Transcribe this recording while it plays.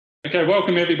Okay,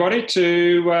 welcome everybody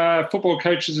to Football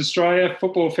Coaches Australia,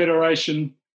 Football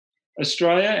Federation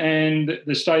Australia and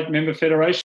the State Member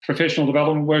Federation Professional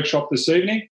Development Workshop this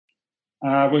evening.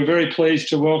 We're very pleased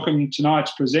to welcome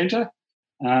tonight's presenter,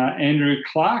 Andrew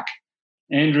Clark.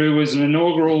 Andrew was an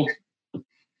inaugural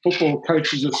Football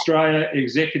Coaches Australia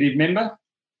executive member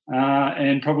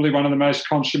and probably one of the most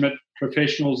consummate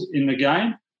professionals in the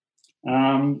game.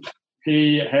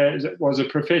 He was a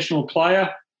professional player,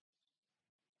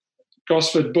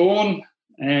 Gosford born,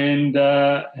 and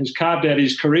has carved out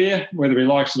his career, whether he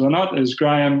likes it or not, as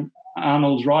Graham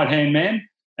Arnold's right-hand man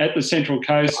at the Central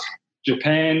Coast,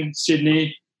 Japan,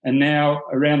 Sydney, and now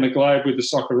around the globe with the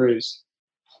Socceroos.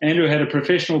 Andrew had a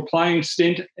professional playing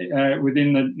stint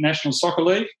within the National Soccer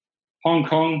League, Hong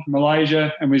Kong,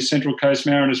 Malaysia, and with Central Coast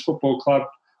Mariners Football Club,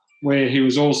 where he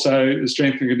was also the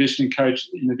strength and conditioning coach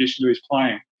in addition to his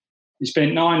playing. He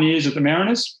spent 9 years at the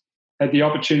Mariners, had the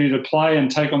opportunity to play and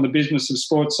take on the business of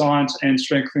sports science and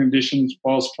strength and conditions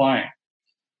whilst playing.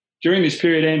 During this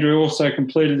period, Andrew also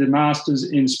completed a Masters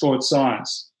in Sports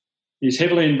Science. He's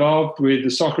heavily involved with the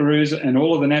Socceroos and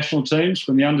all of the national teams,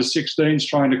 from the under-16s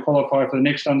trying to qualify for the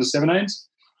next under-17s,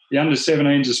 the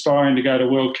under-17s aspiring to go to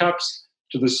World Cups,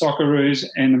 to the Socceroos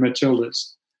and the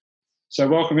Matildas. So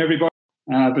welcome everybody,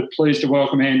 but pleased to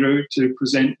welcome Andrew to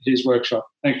present his workshop.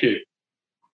 Thank you.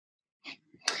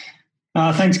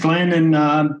 Thanks, Glenn.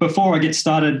 And before I get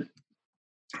started,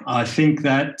 I think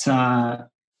that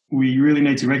we really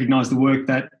need to recognise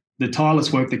the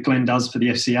tireless work that Glenn does for the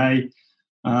FCA.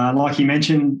 Like he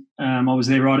mentioned, I was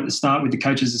there right at the start with the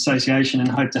Coaches Association and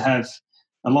hope to have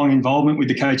a long involvement with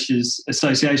the Coaches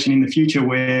Association in the future,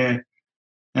 where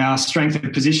our strength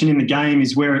of position in the game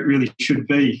is where it really should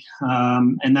be.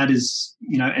 And that is,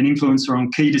 an influencer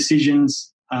on key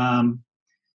decisions,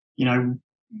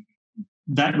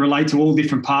 that relate to all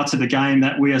different parts of the game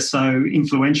that we are so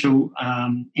influential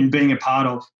in being a part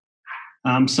of.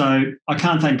 So I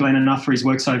can't thank Glenn enough for his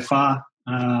work so far,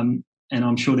 and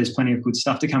I'm sure there's plenty of good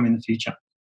stuff to come in the future.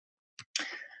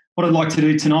 What I'd like to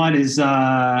do tonight is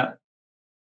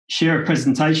share a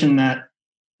presentation that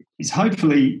is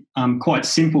hopefully quite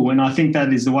simple, and I think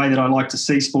that is the way that I like to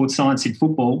see sports science in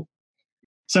football.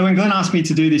 So when Glenn asked me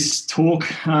to do this talk,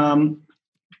 I'm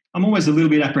always a little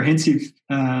bit apprehensive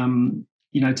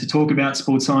to talk about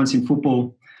sports science in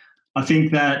football. I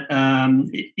think that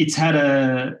it's had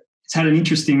an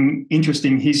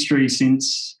interesting history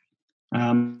since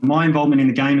my involvement in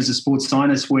the game as a sports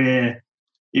scientist, where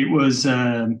it was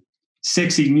a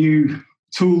sexy new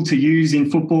tool to use in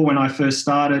football when I first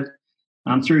started,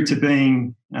 through to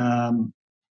being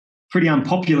pretty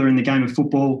unpopular in the game of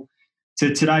football,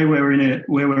 to today where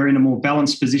we're in a more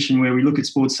balanced position where we look at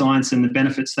sports science and the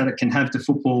benefits that it can have to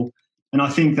football. And I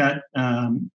think that,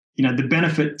 the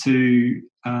benefit to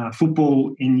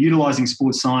football in utilising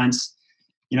sports science,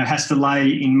 has to lay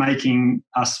in making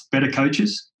us better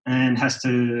coaches and has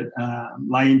to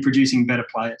lay in producing better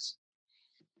players.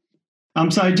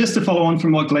 So just to follow on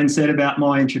from what Glenn said about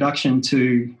my introduction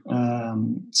to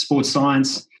sports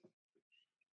science,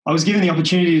 I was given the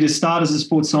opportunity to start as a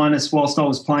sports scientist whilst I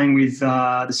was playing with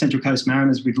the Central Coast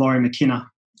Mariners with Laurie McKenna.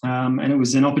 And it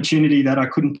was an opportunity that I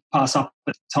couldn't pass up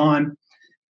at the time.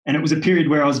 And it was a period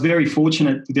where I was very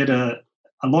fortunate that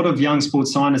a lot of young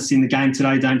sports scientists in the game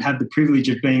today don't have the privilege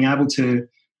of being able to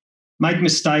make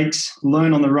mistakes,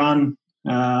 learn on the run,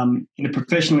 in a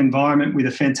professional environment with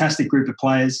a fantastic group of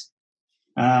players,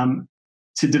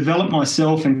 to develop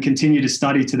myself and continue to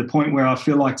study to the point where I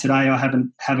feel like today I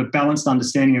have a balanced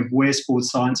understanding of where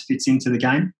sports science fits into the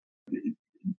game.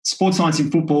 Sports science in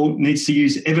football needs to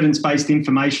use evidence-based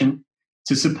information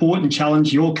to support and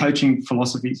challenge your coaching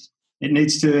philosophies. It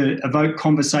needs to evoke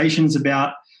conversations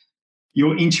about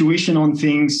your intuition on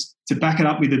things, to back it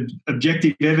up with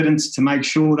objective evidence to make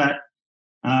sure that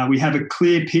we have a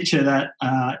clear picture that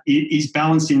is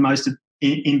balanced in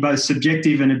both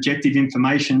subjective and objective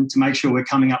information to make sure we're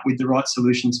coming up with the right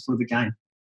solutions for the game.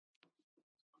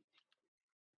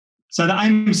 So the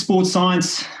aim of sports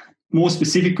science, more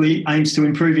specifically, aims to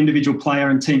improve individual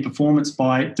player and team performance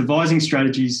by devising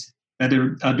strategies that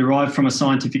are derived from a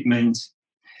scientific means.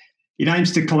 It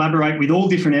aims to collaborate with all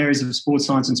different areas of sports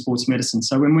science and sports medicine.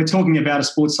 So when we're talking about a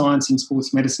sports science and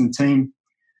sports medicine team,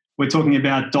 we're talking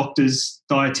about doctors,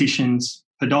 dietitians,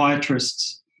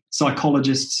 podiatrists,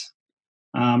 psychologists,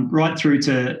 right through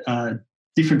to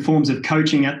different forms of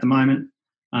coaching at the moment,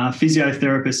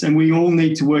 physiotherapists, and we all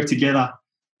need to work together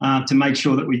to make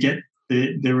sure that we get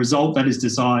the result that is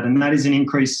desired, and that is an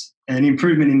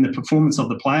improvement in the performance of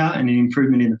the player and an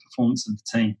improvement in the performance of the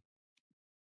team.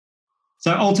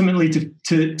 So ultimately,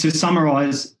 to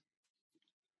summarise,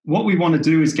 what we want to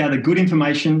do is gather good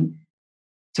information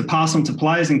to pass on to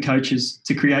players and coaches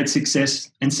to create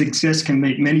success, and success can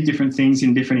mean many different things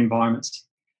in different environments.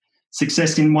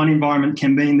 Success in one environment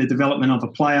can mean the development of a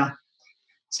player.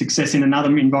 Success in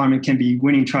another environment can be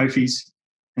winning trophies,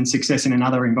 and success in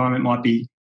another environment might be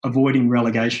avoiding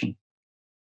relegation.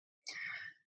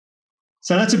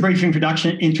 So that's a brief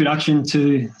introduction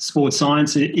to sports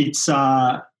science. It's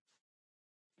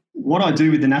what I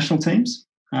do with the national teams.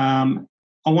 I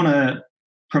want to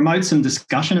promote some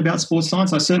discussion about sports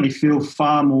science. I certainly feel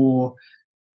far more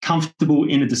comfortable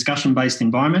in a discussion-based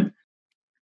environment.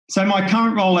 So my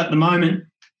current role at the moment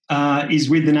is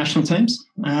with the national teams.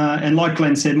 And like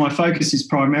Glenn said, my focus is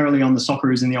primarily on the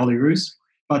Socceroos and the Olyroos,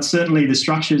 but certainly the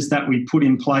structures that we put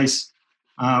in place,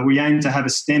 we aim to have a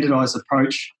standardised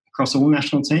approach across all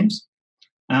national teams.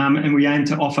 And we aim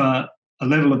to offer a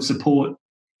level of support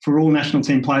for all national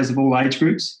team players of all age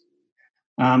groups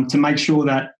to make sure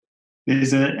that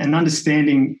there's an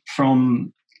understanding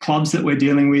from clubs that we're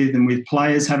dealing with, and with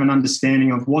players have an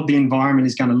understanding of what the environment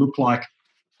is going to look like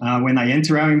when they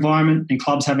enter our environment, and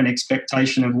clubs have an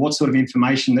expectation of what sort of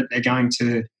information that they're going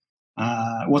to,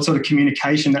 what sort of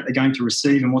communication that they're going to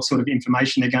receive, and what sort of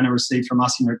information they're going to receive from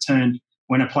us in return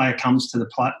when a player comes to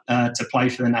play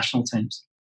for the national teams.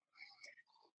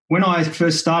 When I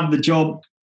first started the job,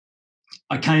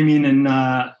 I came in and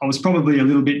I was probably a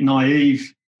little bit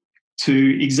naive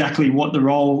to exactly what the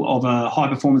role of a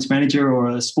high-performance manager or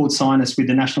a sports scientist with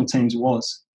the national teams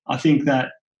was. I think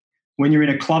that when you're in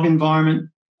a club environment,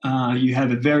 you have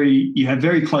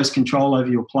very close control over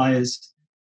your players.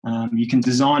 You can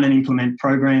design and implement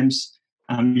programs.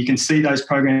 You can see those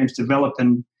programs develop,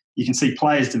 and you can see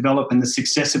players develop, and the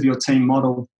success of your team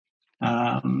model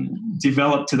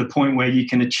develop to the point where you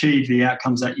can achieve the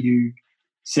outcomes that you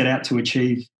set out to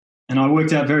achieve. And I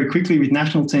worked out very quickly with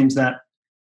national teams that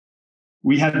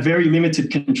we have very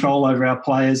limited control over our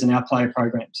players and our player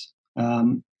programs.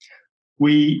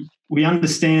 We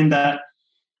understand that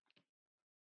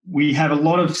we have a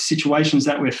lot of situations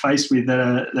that we're faced with that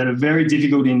are very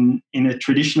difficult in a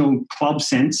traditional club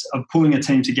sense of pulling a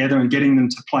team together and getting them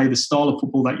to play the style of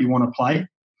football that you want to play,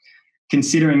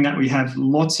 considering that we have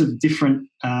lots of different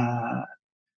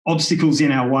obstacles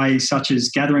in our way, such as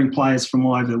gathering players from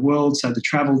all over the world, so the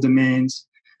travel demands.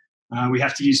 We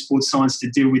have to use sports science to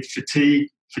deal with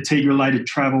fatigue-related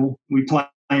travel. We play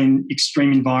in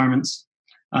extreme environments.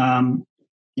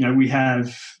 We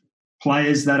have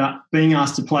players that are being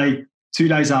asked to play 2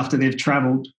 days after they've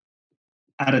travelled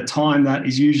at a time that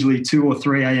is usually 2 or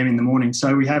 3 a.m. in the morning.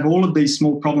 So we have all of these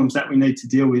small problems that we need to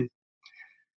deal with.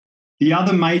 The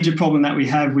other major problem that we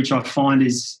have, which I find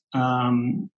is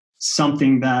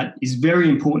something that is very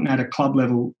important at a club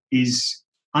level, is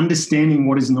understanding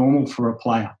what is normal for a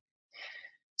player.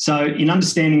 So in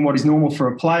understanding what is normal for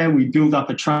a player, we build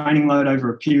up a training load over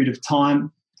a period of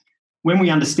time. When we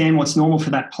understand what's normal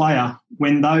for that player,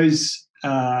 when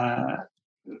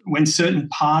certain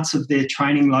parts of their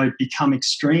training load become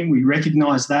extreme, we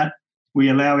recognise that, we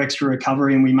allow extra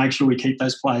recovery, and we make sure we keep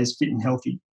those players fit and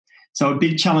healthy. So a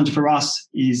big challenge for us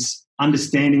is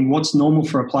understanding what's normal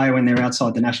for a player when they're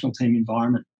outside the national team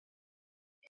environment.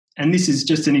 And this is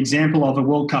just an example of a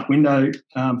World Cup window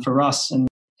for us. And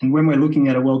when we're looking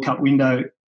at a World Cup window,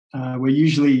 we're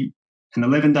usually an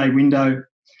 11-day window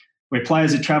where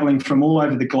players are travelling from all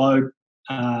over the globe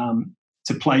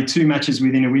to play 2 matches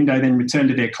within a window, then return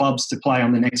to their clubs to play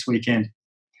on the next weekend.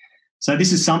 So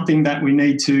this is something that we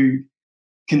need to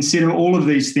consider, all of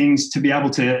these things, to be able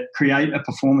to create a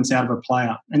performance out of a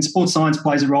player. And sports science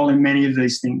plays a role in many of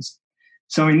these things.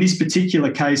 So in this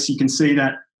particular case, you can see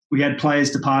that we had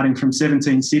players departing from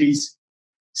 17 cities,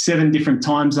 7 different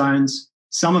time zones.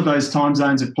 Some of those time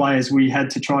zones of players we had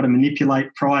to try to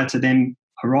manipulate prior to them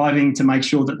arriving to make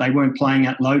sure that they weren't playing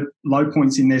at low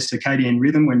points in their circadian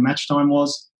rhythm when match time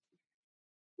was.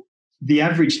 The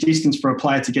average distance for a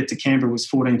player to get to Canberra was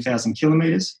 14,000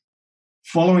 kilometres.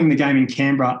 Following the game in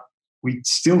Canberra, we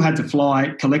still had to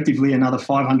fly collectively another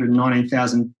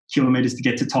 519,000 kilometres to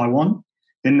get to Taiwan.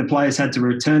 Then the players had to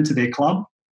return to their club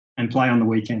and play on the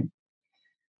weekend.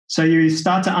 So you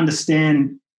start to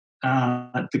understand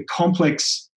the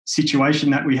complex situation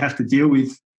that we have to deal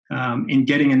with in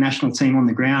getting a national team on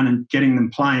the ground and getting them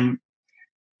playing,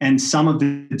 and some of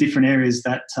the different areas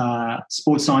that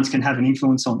sports science can have an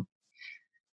influence on.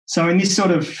 So in this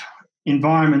sort of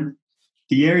environment,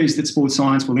 the areas that sports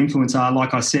science will influence are,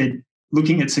 like I said,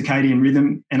 looking at circadian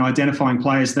rhythm and identifying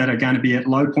players that are going to be at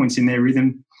low points in their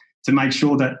rhythm to make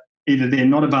sure that either they're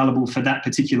not available for that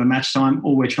particular match time,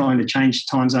 or we're trying to change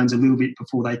time zones a little bit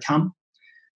before they come.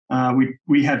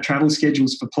 We have travel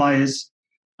schedules for players.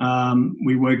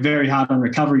 We work very hard on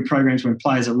recovery programs when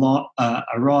players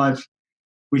arrive.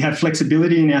 We have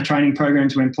flexibility in our training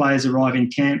programs when players arrive in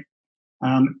camp,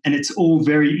 and it's all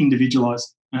very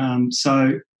individualised.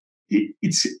 So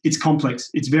it's complex.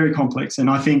 It's very complex. And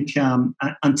I think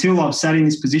until I've sat in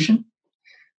this position,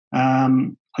 I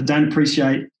didn't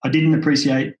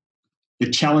appreciate the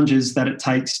challenges that it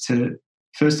takes to,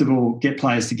 first of all, get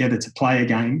players together to play a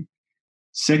game.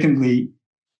 Secondly,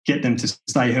 get them to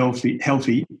stay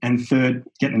healthy. And third,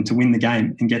 get them to win the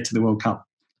game and get to the World Cup.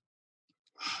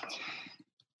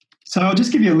 So I'll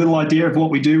just give you a little idea of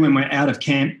what we do when we're out of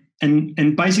camp.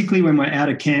 And basically when we're out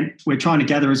of camp, we're trying to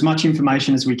gather as much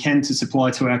information as we can to supply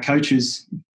to our coaches,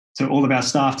 to all of our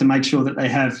staff, to make sure that they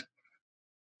have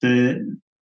the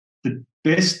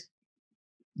best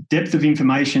depth of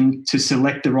information to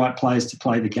select the right players to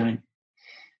play the game.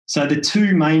 So the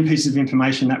two main pieces of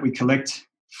information that we collect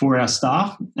for our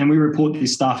staff, and we report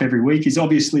this staff every week, is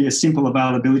obviously a simple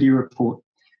availability report.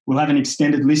 We'll have an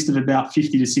extended list of about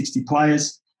 50 to 60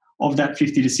 players. Of that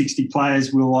 50 to 60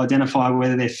 players, we'll identify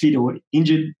whether they're fit or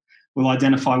injured. We'll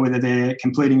identify whether they're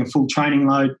completing a full training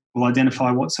load. We'll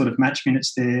identify what sort of match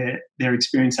minutes they're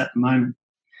experiencing at the moment.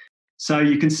 So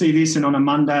you can see this, and on a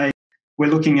Monday,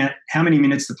 we're looking at how many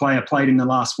minutes the player played in the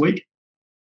last week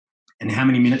and how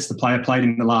many minutes the player played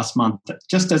in the last month,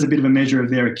 just as a bit of a measure of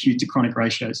their acute to chronic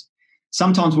ratios.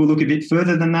 Sometimes we'll look a bit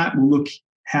further than that. We'll look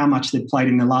how much they've played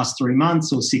in the last 3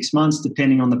 months or 6 months,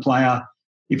 depending on the player,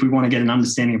 if we want to get an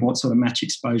understanding of what sort of match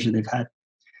exposure they've had.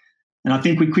 And I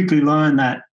think we quickly learn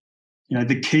that,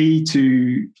 the key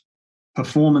to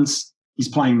performance is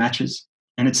playing matches.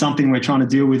 And it's something we're trying to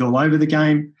deal with all over the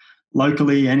game,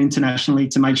 locally and internationally,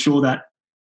 to make sure that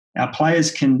our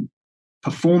players can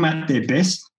perform at their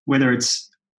best, whether it's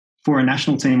for a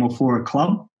national team or for a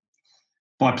club,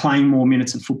 by playing more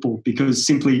minutes of football. Because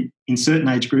simply in certain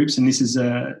age groups, and this is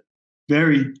a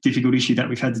very difficult issue that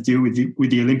we've had to deal with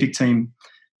the Olympic team,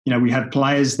 we have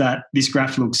players that this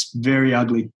graph looks very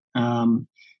ugly.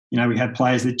 We have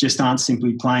players that just aren't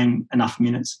simply playing enough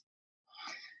minutes.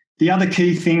 The other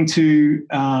key thing to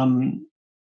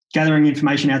gathering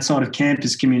information outside of camp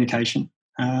is communication.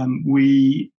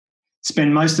 We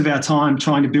spend most of our time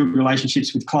trying to build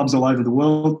relationships with clubs all over the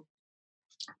world.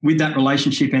 With that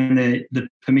relationship and the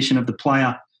permission of the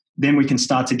player, then we can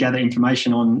start to gather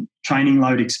information on training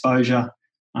load exposure,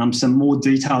 some more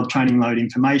detailed training load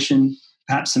information,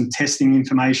 perhaps some testing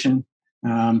information,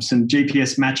 some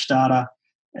GPS match data.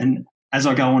 And as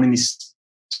I go on in this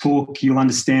talk, you'll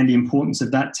understand the importance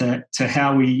of that to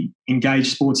how we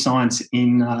engage sports science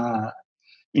in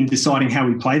deciding how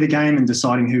we play the game and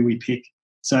deciding who we pick.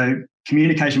 So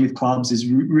communication with clubs is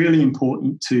really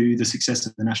important to the success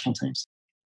of the national teams.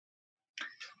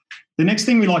 The next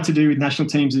thing we like to do with national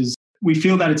teams is we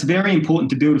feel that it's very important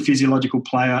to build a physiological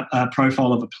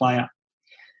profile of a player.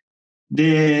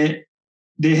 There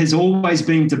has always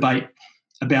been debate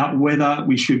about whether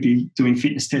we should be doing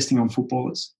fitness testing on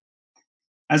footballers.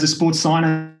 As a sports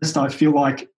scientist, I feel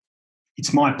like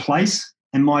it's my place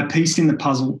and my piece in the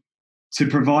puzzle to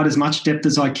provide as much depth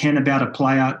as I can about a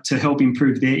player to help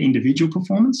improve their individual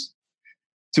performance,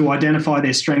 to identify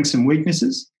their strengths and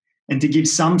weaknesses, and to give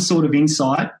some sort of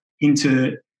insight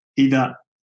into either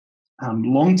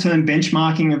long-term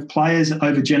benchmarking of players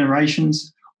over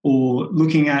generations, or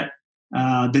looking at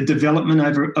the development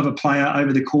of a player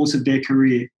over the course of their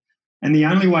career. And the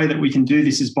only way that we can do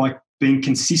this is by being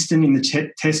consistent in the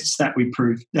tests that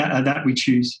we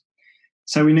choose.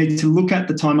 So we need to look at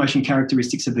the time motion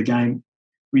characteristics of the game.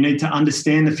 We need to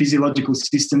understand the physiological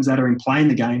systems that are in playing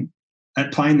the game,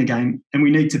 and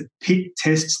we need to pick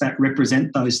tests that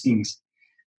represent those things.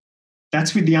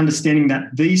 That's with the understanding that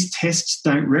these tests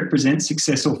don't represent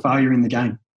success or failure in the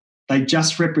game. They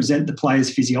just represent the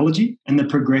player's physiology and the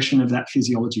progression of that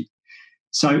physiology.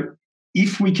 So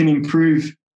if we can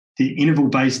improve the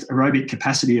interval-based aerobic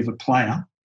capacity of a player,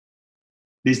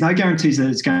 there's no guarantees that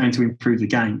it's going to improve the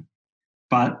game,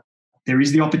 but there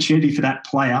is the opportunity for that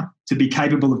player to be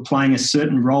capable of playing a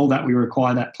certain role that we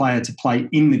require that player to play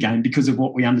in the game because of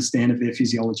what we understand of their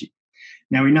physiology.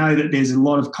 Now, we know that there's a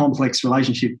lot of complex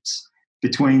relationships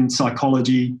between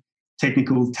psychology,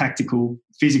 technical, tactical,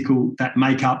 physical, that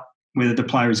make up whether the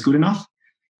player is good enough.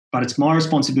 But it's my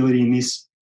responsibility in this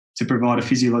to provide a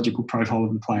physiological profile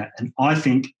of the player. And I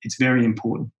think it's very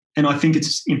important. And I think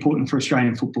it's important for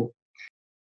Australian football.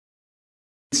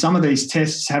 Some of these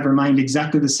tests have remained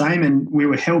exactly the same, and we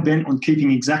were hell-bent on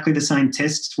keeping exactly the same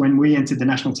tests when we entered the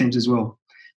national teams as well,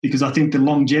 because I think the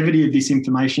longevity of this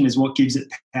information is what gives it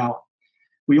power.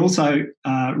 We also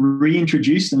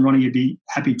reintroduced, and Ronnie, you'd be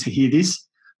happy to hear this,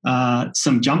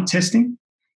 some jump testing,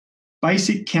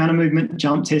 basic counter movement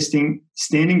jump testing,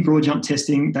 standing broad jump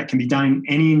testing that can be done in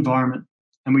any environment.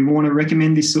 And we want to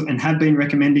recommend this and have been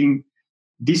recommending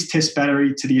this test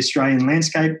battery to the Australian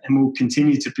landscape, and we'll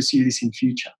continue to pursue this in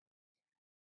future.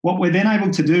 What we're then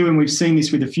able to do, and we've seen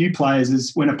this with a few players,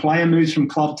 is when a player moves from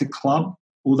club to club,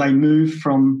 or they move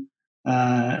from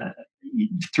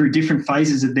through different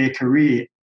phases of their career,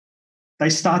 they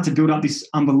start to build up this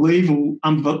unbelievable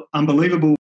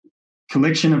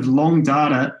collection of long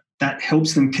data that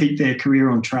helps them keep their career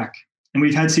on track. And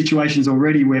we've had situations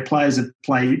already where players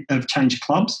have changed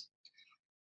clubs,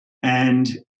 and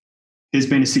there's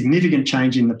been a significant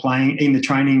change in the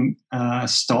training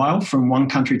style from one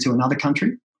country to another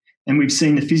country. And we've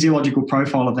seen the physiological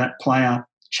profile of that player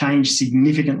change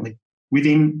significantly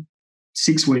within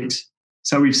 6 weeks.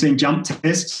 So we've seen jump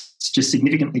tests just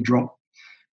significantly drop.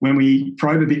 When we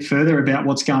probe a bit further about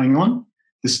what's going on,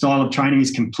 the style of training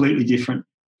is completely different.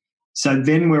 So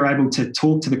then we're able to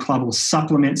talk to the club or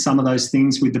supplement some of those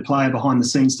things with the player behind the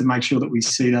scenes to make sure that we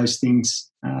see those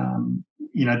things,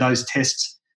 those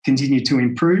tests continue to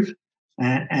improve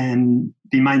and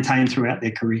be maintained throughout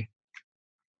their career.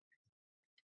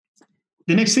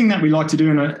 The next thing that we like to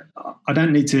do, and I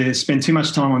don't need to spend too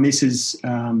much time on this, is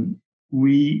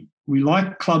we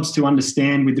like clubs to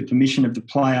understand, with the permission of the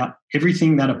player,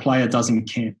 everything that a player does in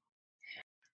camp.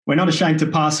 We're not ashamed to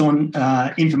pass on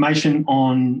information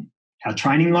on our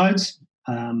training loads,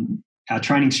 our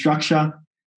training structure,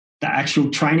 the actual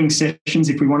training sessions,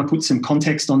 if we want to put some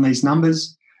context on these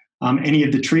numbers, any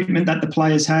of the treatment that the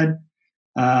players had,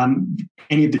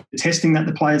 any of the testing that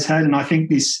the players had. And I think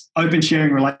this open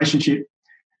sharing relationship,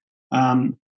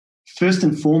 first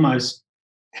and foremost,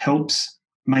 helps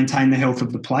maintain the health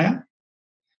of the player.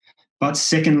 But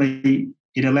secondly,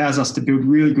 it allows us to build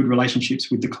really good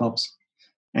relationships with the clubs.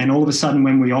 And all of a sudden,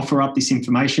 when we offer up this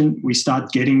information, we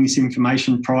start getting this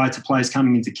information prior to players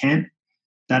coming into camp.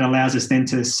 That allows us then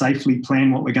to safely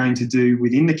plan what we're going to do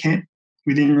within the camp,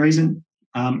 within reason,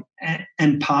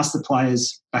 and pass the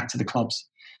players back to the clubs.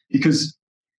 Because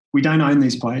we don't own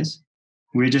these players.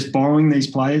 We're just borrowing these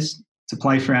players to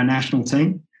play for our national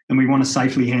team, and we want to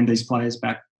safely hand these players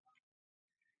back.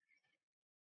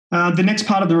 The next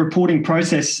part of the reporting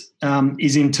process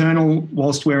is internal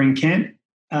whilst we're in camp.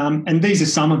 And these are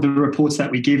some of the reports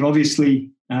that we give. Obviously,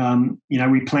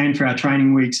 we plan for our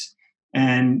training weeks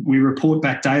and we report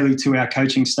back daily to our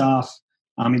coaching staff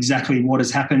exactly what has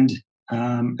happened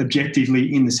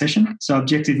objectively in the session. So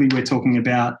objectively, we're talking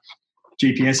about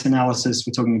GPS analysis,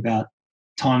 we're talking about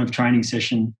time of training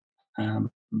session,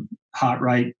 heart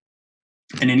rate,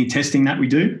 and any testing that we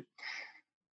do.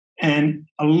 And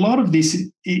a lot of this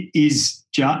is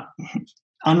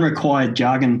unrequired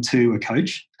jargon to a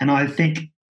coach, and I think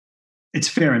it's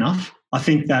fair enough. I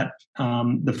think that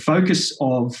the focus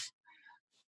of,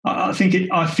 I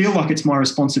feel like it's my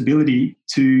responsibility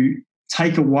to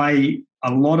take away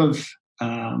a lot of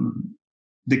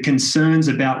the concerns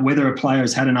about whether a player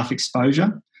has had enough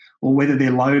exposure or whether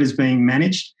their load is being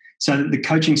managed, so that the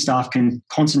coaching staff can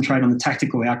concentrate on the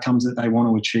tactical outcomes that they want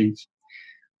to achieve.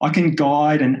 I can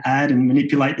guide and add and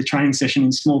manipulate the training session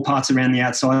in small parts around the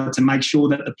outside to make sure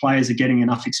that the players are getting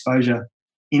enough exposure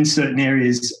in certain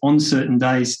areas on certain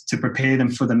days to prepare them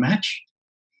for the match.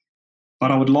 But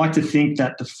I would like to think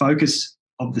that the focus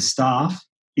of the staff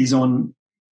is on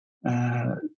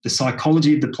the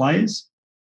psychology of the players,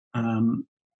 on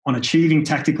achieving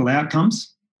tactical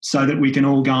outcomes so that we can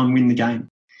all go and win the game.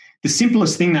 The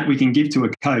simplest thing that we can give to a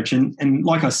coach, and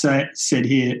like I said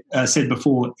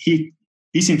before,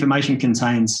 this information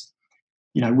contains,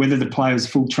 whether the player's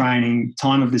full training,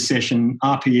 time of the session,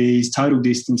 RPEs, total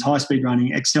distance, high-speed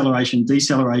running, acceleration,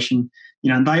 deceleration,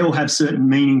 and they all have certain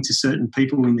meaning to certain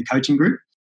people in the coaching group.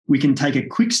 We can take a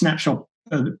quick snapshot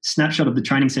of the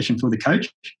training session for the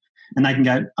coach, and they can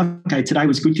go, okay, today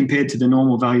was good compared to the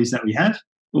normal values that we have.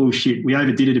 Oh, shit, we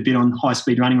overdid it a bit on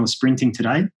high-speed running or sprinting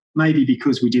today, maybe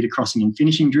because we did a crossing and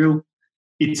finishing drill.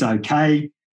 It's okay.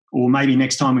 Or maybe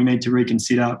next time we need to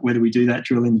reconsider whether we do that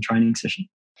drill in the training session.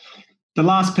 The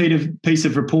last piece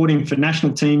of reporting for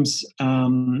national teams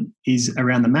is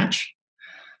around the match.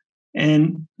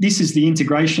 And this is the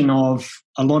integration of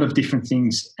a lot of different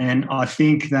things. And I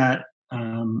think that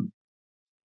the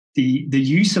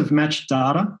use of match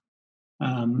data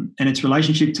and its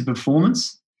relationship to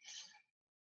performance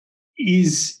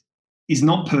is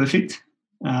not perfect.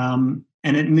 And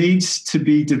it needs to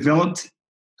be developed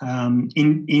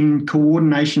in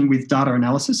coordination with data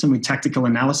analysis and with tactical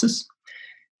analysis,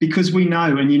 because we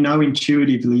know, and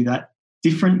intuitively, that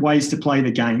different ways to play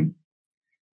the game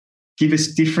give us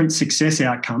different success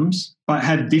outcomes but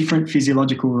have different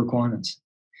physiological requirements.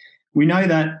 We know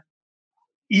that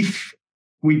if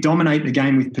we dominate the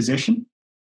game with possession,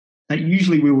 that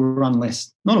usually we will run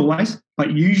less. Not always,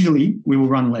 but usually we will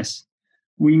run less.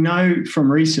 We know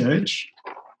from research,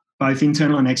 both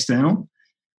internal and external,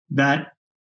 that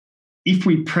if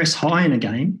we press high in a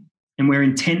game and we're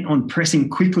intent on pressing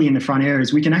quickly in the front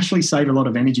areas, we can actually save a lot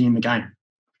of energy in the game.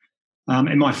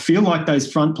 It might feel like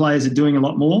those front players are doing a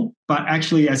lot more, but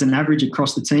actually as an average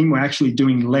across the team, we're actually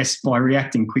doing less by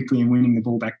reacting quickly and winning the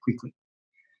ball back quickly.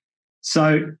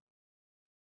 So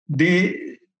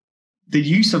the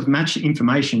use of match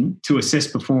information to assess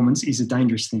performance is a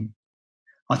dangerous thing.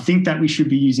 I think that we should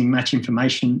be using match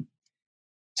information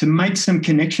to make some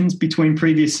connections between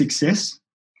previous success,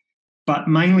 but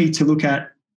mainly to look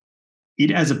at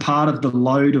it as a part of the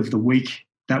load of the week,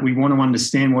 that we want to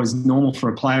understand what is normal for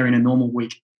a player in a normal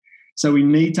week. So we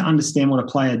need to understand what a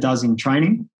player does in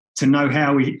training to know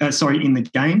how in the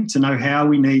game, to know how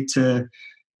we need to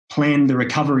plan the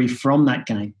recovery from that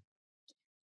game.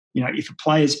 You know, if a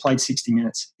player's played 60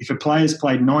 minutes, if a player's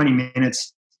played 90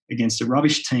 minutes against a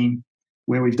rubbish team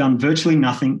where we've done virtually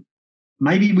nothing,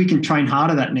 maybe we can train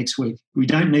harder that next week. We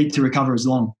don't need to recover as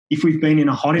long. If we've been in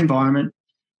a hot environment,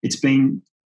 it's been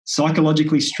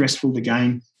psychologically stressful, the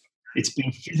game, it's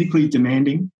been physically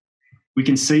demanding. We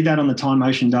can see that on the time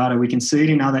motion data. We can see it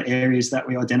in other areas that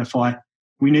we identify.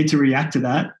 We need to react to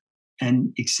that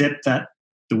and accept that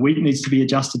the week needs to be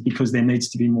adjusted because there needs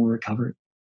to be more recovery.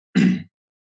 The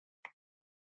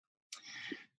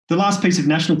last piece of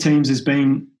national teams has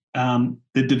been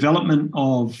the development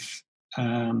of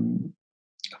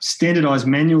standardised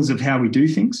manuals of how we do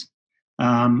things,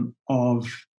 of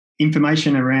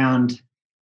information around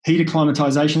heat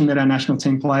acclimatisation that our national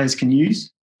team players can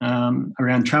use,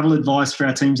 around travel advice for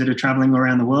our teams that are travelling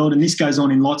around the world. And this goes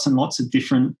on in lots and lots of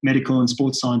different medical and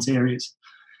sports science areas.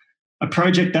 A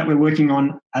project that we're working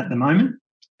on at the moment,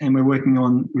 and we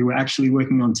were actually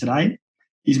working on today,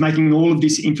 is making all of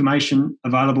this information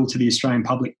available to the Australian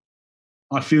public.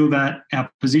 I feel that our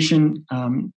position,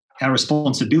 our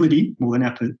responsibility, more than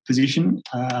our position,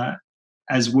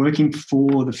 as working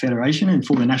for the Federation and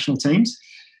for the national teams,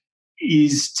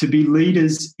 is to be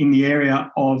leaders in the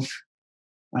area of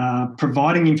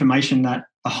providing information that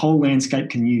the whole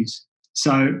landscape can use.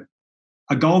 So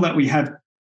a goal that we have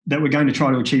that we're going to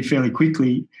try to achieve fairly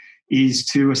quickly is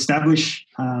to establish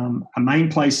a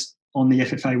main place on the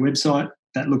FFA website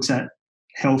that looks at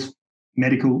health,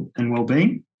 medical and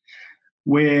wellbeing,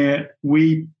 where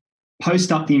we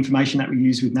post up the information that we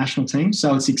use with national teams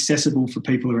so it's accessible for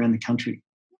people around the country.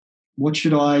 What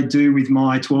should I do with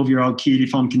my 12-year-old kid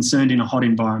if I'm concerned in a hot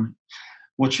environment?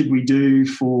 What should we do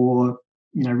for,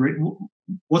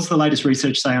 what's the latest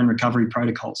research say on recovery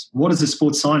protocols? What does a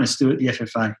sports scientist do at the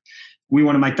FFA? We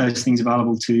want to make those things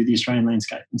available to the Australian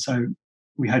landscape. And so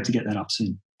we hope to get that up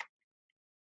soon.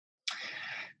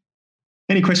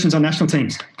 Any questions on national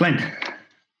teams? Glenn?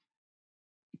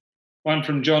 One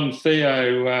from John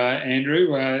Theo,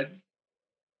 Andrew. When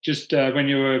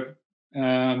you were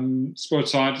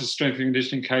sports scientist, strength and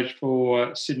conditioning coach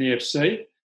for Sydney FC,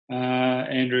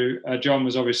 Andrew, John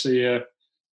was obviously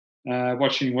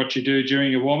watching what you do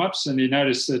during your warm-ups, and he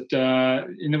noticed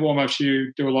that in the warm-ups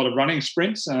you do a lot of running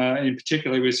sprints, in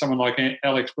particular with someone like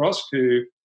Alex Brosk, who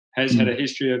has had a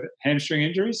history of hamstring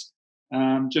injuries.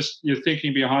 Just your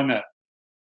thinking behind that.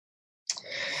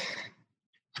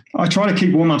 I try to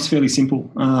keep warm-ups fairly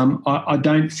simple. I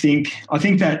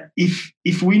think that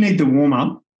if we need the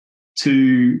warm-up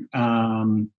to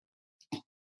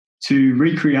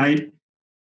recreate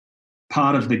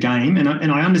part of the game, and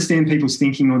I understand people's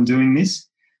thinking on doing this,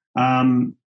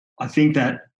 I think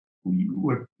that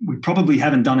we probably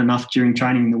haven't done enough during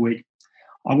training in the week.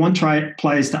 I want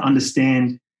players to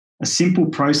understand a simple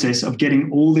process of getting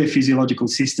all their physiological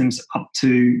systems up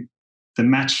to the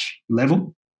match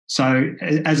level. So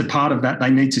as a part of that, they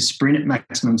need to sprint at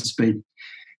maximum speed.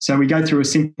 So we go through a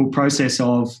simple process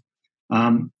of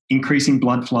increasing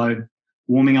blood flow,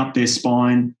 warming up their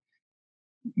spine,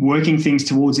 working things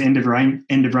towards end of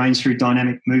range through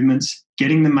dynamic movements,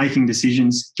 getting them making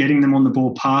decisions, getting them on the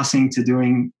ball passing to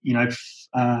doing,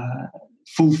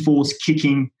 full force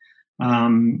kicking,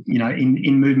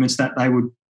 in movements that they would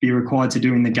be required to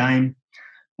do in the game.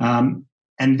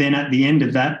 And then at the end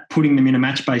of that, putting them in a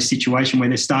match-based situation where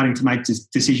they're starting to make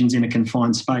decisions in a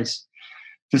confined space.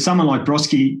 For someone like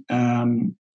Broski,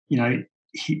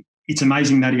 it's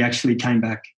amazing that he actually came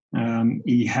back.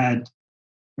 He had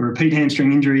a repeat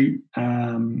hamstring injury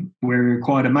where he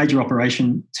required a major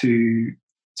operation to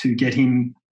get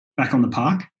him back on the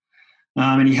park.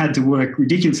 And he had to work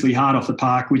ridiculously hard off the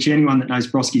park, which anyone that knows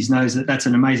Broski's knows that that's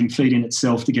an amazing feat in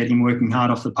itself to get him working hard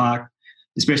off the park,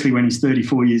 especially when he's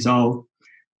 34 years old.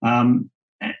 And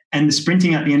the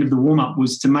sprinting at the end of the warm-up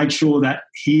was to make sure that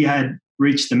he had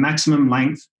reached the maximum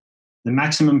length the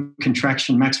maximum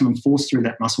contraction, maximum force through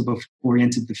that muscle before he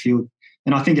entered the field.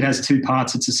 And I think it has two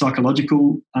parts. It's a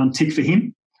psychological tick for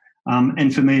him,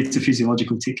 and for me, it's a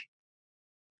physiological tick.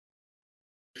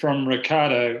 From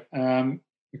Ricardo,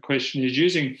 the question is,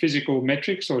 using physical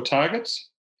metrics or targets,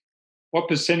 what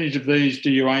percentage of these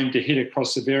do you aim to hit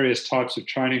across the various types of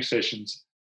training sessions,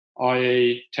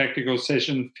 i.e. tactical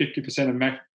session, 50%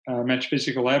 of match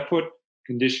physical output,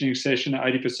 conditioning session,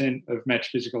 80% of match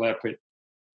physical output,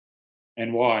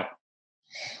 and why?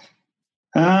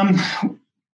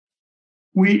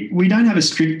 We don't have a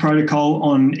strict protocol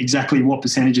on exactly what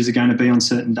percentages are going to be on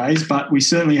certain days, but we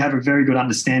certainly have a very good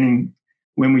understanding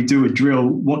when we do a drill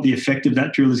what the effect of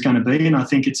that drill is going to be. And I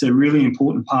think it's a really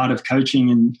important part of coaching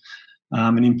and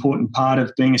an important part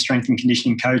of being a strength and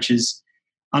conditioning coach is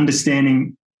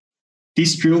understanding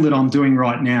this drill that I'm doing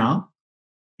right now,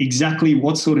 exactly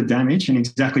what sort of damage and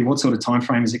exactly what sort of time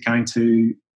frame is it going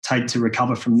to take to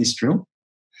recover from this drill.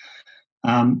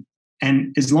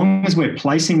 And as long as we're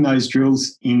placing those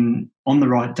drills on the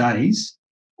right days,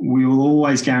 we will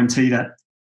always guarantee that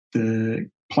the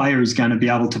player is going to be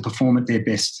able to perform at their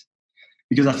best.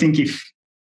 Because I think if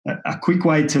a quick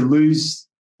way to lose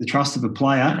the trust of a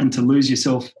player and to lose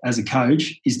yourself as a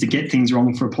coach is to get things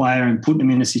wrong for a player and put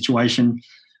them in a situation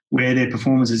where their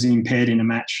performance is impaired in a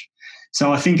match.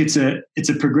 So I think it's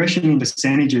a progression in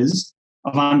percentages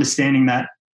of understanding that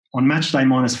on match day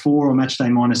 -4 or match day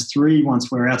 -3, once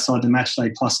we're outside the match day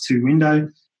 +2 window,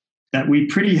 that we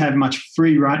pretty much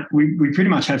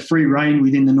have free rein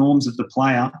within the norms of the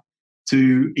player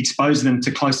to expose them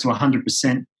to close to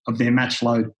 100% of their match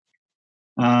load.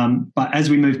 But as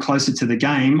we move closer to the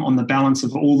game, on the balance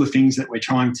of all the things that we're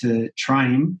trying to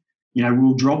train,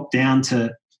 we'll drop down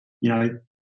to,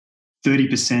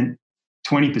 30%,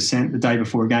 20% the day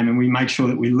before a game, and we make sure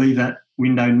that we leave that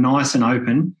window nice and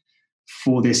open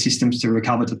for their systems to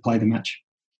recover to play the match.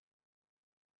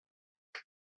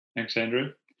 Thanks,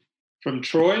 Andrew. From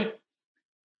Troy,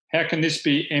 how can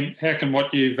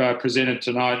what you've presented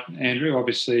tonight, Andrew,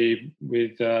 obviously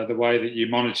with the way that you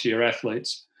monitor your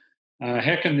athletes,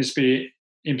 how can this be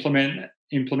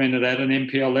implemented at an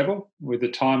NPL level with the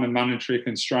time and monetary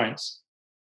constraints?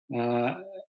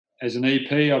 As an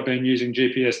EP, I've been using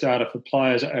GPS data for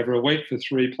players over a week for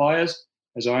 3 players,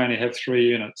 as I only have 3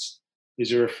 units. Is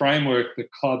there a framework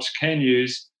that clubs can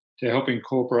use to help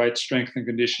incorporate strength and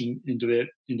condition into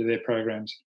their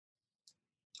programs?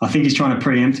 I think he's trying to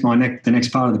preempt the next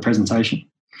part of the presentation.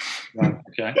 Right,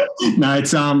 okay. No,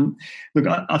 it's look.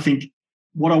 I think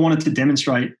what I wanted to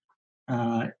demonstrate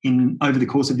over the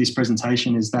course of this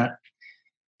presentation is that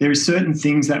there are certain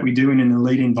things that we do in an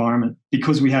elite environment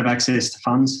because we have access to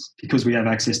funds, because we have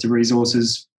access to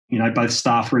resources, both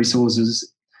staff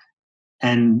resources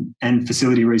and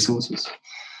facility resources.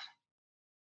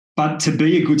 But to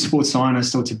be a good sports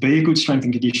scientist or to be a good strength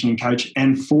and conditioning coach,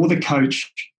 and for the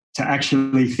coach to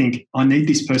actually think, I need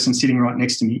this person sitting right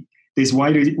next to me, there's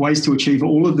ways to achieve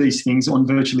all of these things on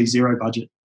virtually zero budget.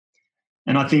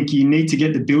 And I think you need to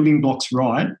get the building blocks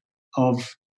right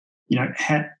of,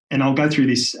 and I'll go through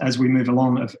this as we move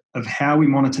along, of how we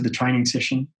monitor the training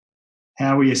session,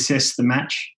 how we assess the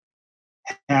match,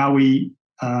 how we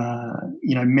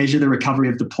measure the recovery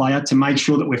of the player to make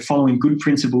sure that we're following good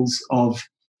principles of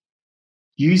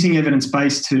using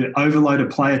evidence-based to overload a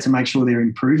player to make sure they're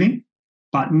improving,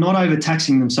 but not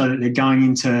overtaxing them so that they're going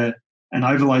into an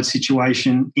overload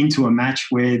situation, into a match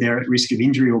where they're at risk of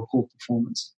injury or poor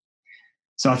performance.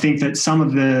 So I think that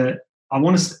I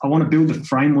want to build the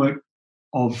framework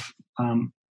of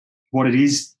what it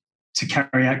is to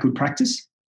carry out good practice,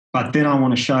 but then I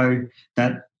want to show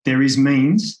that there is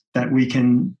means that we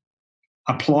can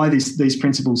apply these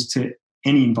principles to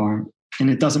any environment, and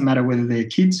it doesn't matter whether they're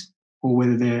kids or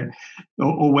whether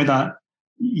whether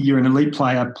you're an elite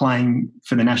player playing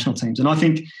for the national teams. And I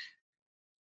think,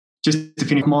 just to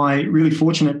finish, my really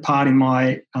fortunate part in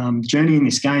my journey in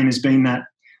this game has been that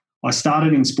I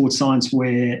started in sports science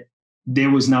where there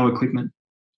was no equipment.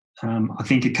 I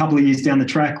think a couple of years down the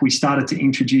track, we started to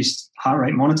introduce heart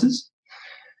rate monitors,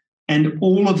 and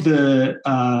all of the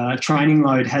training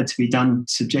load had to be done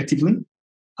subjectively.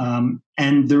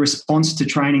 And the response to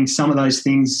training, some of those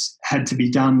things had to be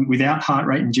done without heart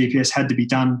rate, and GPS had to be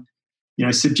done,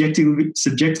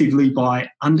 subjectively by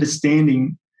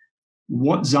understanding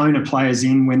what zone a player's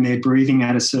in when they're breathing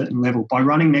at a certain level, by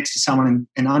running next to someone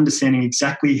and understanding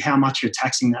exactly how much you're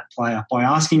taxing that player, by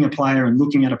asking a player and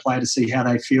looking at a player to see how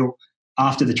they feel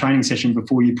after the training session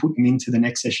before you put them into the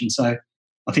next session. So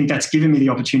I think that's given me the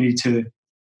opportunity to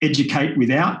educate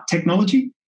without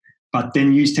technology, but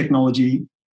then use technology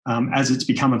as it's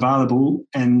become available.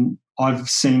 And I've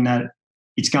seen that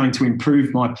it's going to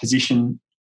improve my position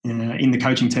in the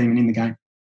coaching team and in the game.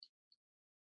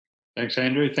 Thanks,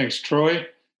 Andrew. Thanks, Troy.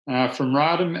 From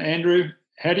Radham, Andrew,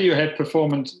 do you have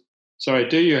performance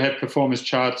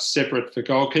charts separate for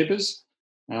goalkeepers?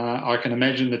 I can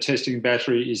imagine the testing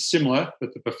battery is similar,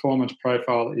 but the performance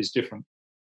profile is different.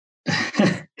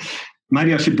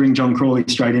 Maybe I should bring John Crawley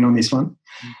straight in on this one.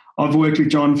 I've worked with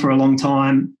John for a long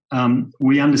time.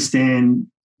 We understand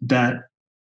that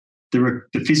the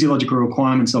physiological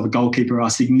requirements of a goalkeeper are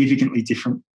significantly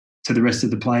different to the rest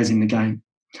of the players in the game.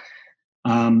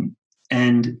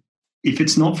 And if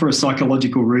it's not for a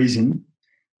psychological reason,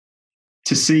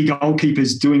 to see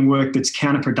goalkeepers doing work that's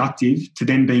counterproductive to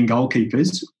them being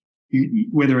goalkeepers,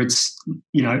 whether it's,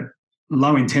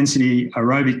 low intensity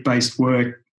aerobic based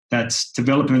work that's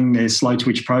developing their slow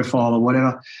twitch profile or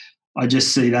whatever, I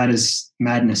just see that as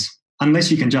madness,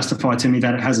 unless you can justify to me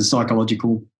that it has a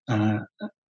psychological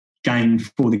gain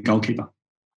for the goalkeeper.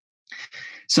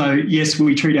 So, yes,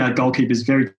 we treat our goalkeepers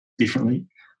very differently.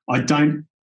 I don't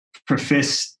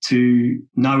profess to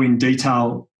know in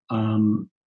detail,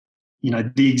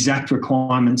 the exact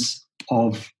requirements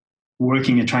of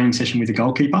working a training session with a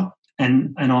goalkeeper,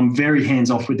 and I'm very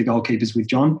hands-off with the goalkeepers with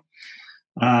John,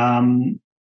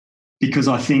 because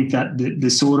I think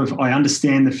that I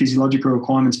understand the physiological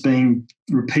requirements being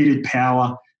repeated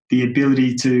power, the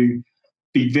ability to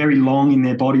be very long in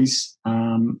their bodies,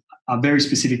 are very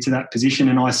specific to that position,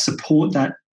 and I support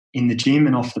that in the gym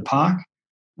and off the park.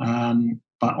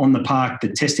 But on the park, the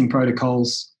testing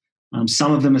protocols,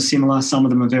 some of them are similar, some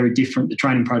of them are very different. The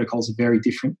training protocols are very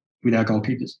different with our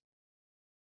goalkeepers.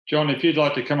 John, if you'd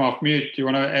like to come off mute, do you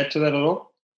want to add to that at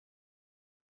all?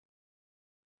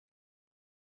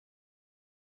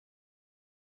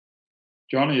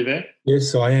 John, are you there?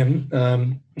 Yes, I am.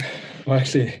 I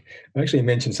actually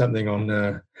mentioned something on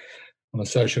a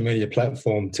social media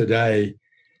platform today.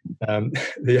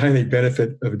 The only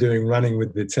benefit of doing running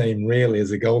with the team really as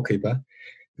a goalkeeper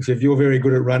is if you're very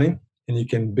good at running and you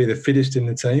can be the fittest in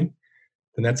the team,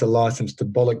 then that's a license to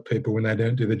bollock people when they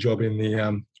don't do the job in the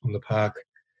on the park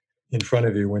in front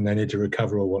of you when they need to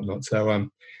recover or whatnot. So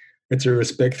it's a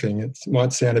respect thing. It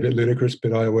might sound a bit ludicrous,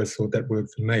 but I always thought that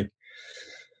worked for me.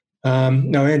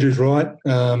 No, Andrew's right.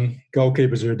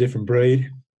 Goalkeepers are a different breed.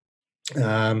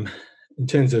 In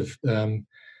terms of the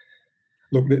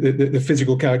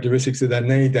physical characteristics that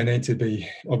they need to be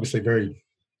obviously very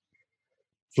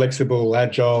flexible,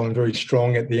 agile, and very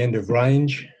strong at the end of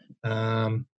range.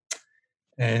 And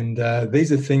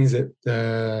these are things that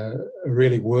are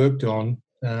really worked on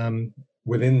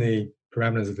within the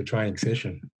parameters of the training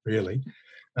session, really.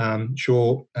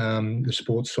 The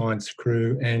sports science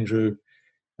crew, Andrew,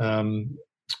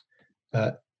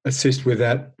 assist with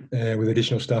that with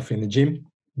additional stuff in the gym,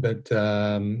 but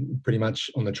pretty much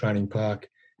on the training park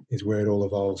is where it all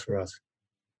evolves for us.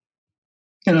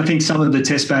 And I think some of the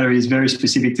test battery is very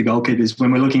specific to goalkeepers.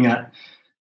 When we're looking at,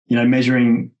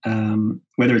 measuring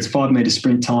whether it's 5 metre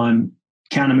sprint time,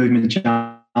 counter movement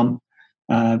jump,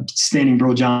 standing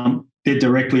broad jump, they're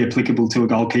directly applicable to a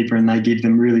goalkeeper, and they give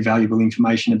them really valuable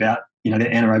information about, their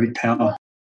anaerobic power.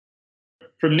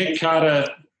 From Nick Carter,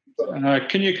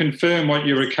 can you confirm what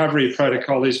your recovery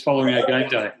protocol is following a game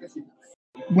day?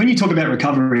 When you talk about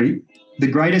recovery, the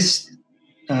greatest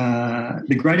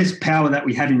power that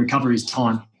we have in recovery is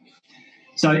time.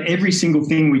 So every single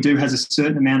thing we do has a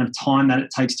certain amount of time that it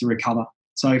takes to recover.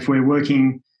 So if we're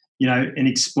working, an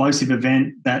explosive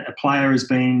event that a player has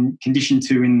been conditioned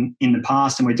to in the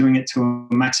past and we're doing it to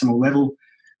a maximal level,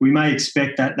 we may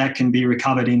expect that can be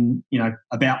recovered in,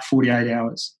 about 48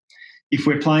 hours. If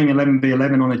we're playing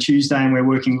 11v11 on a Tuesday and we're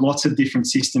working lots of different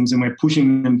systems and we're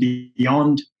pushing them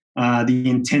beyond the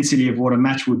intensity of what a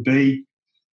match would be,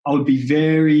 I would be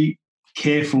very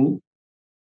careful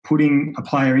putting a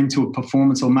player into a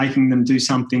performance or making them do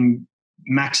something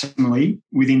maximally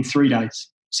within 3 days.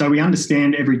 So we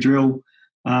understand every drill,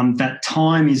 that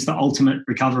time is the ultimate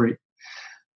recovery.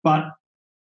 But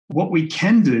what we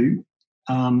can do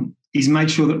is make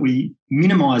sure that we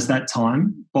minimise that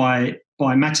time by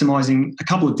maximising a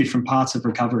couple of different parts of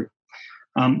recovery.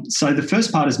 So the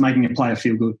first part is making a player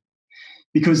feel good,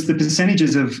 because the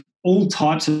percentages of all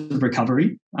types of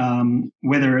recovery,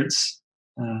 whether it's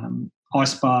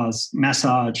ice bars,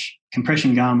 massage,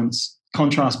 compression garments,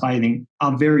 contrast bathing,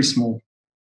 are very small.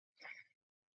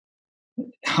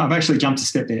 I've actually jumped a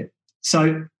step there.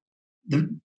 So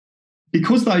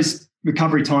because those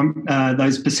recovery time,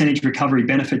 those percentage recovery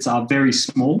benefits are very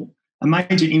small, a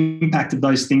major impact of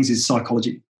those things is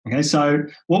psychology. Okay, so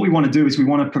what we want to do is we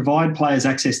want to provide players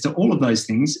access to all of those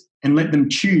things and let them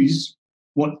choose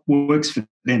what works for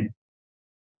them.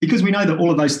 because we know that all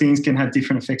of those things can have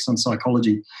different effects on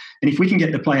psychology. And if we can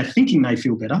get the player thinking they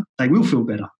feel better, they will feel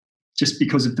better just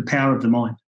because of the power of the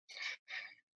mind.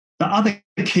 The other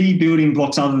key building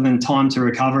blocks other than time to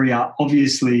recovery are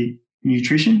obviously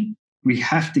nutrition. We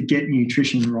have to get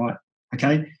nutrition right,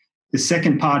 okay? The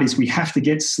second part is we have to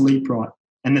get sleep right.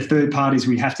 And the third part is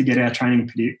we have to get our training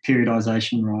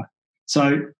periodization right.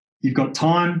 So you've got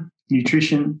time,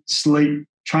 nutrition, sleep,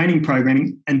 training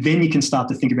programming, and then you can start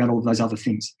to think about all of those other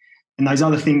things. And those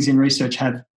other things in research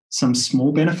have some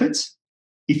small benefits.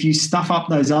 If you stuff up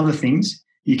those other things,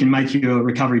 you can make your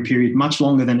recovery period much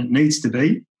longer than it needs to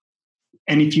be.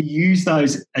 And if you use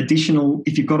those additional,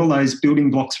 if you've got all those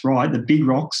building blocks right, the big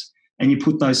rocks, and you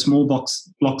put those small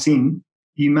blocks in,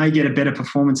 you may get a better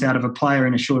performance out of a player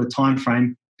in a shorter time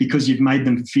frame because you've made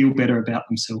them feel better about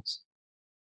themselves.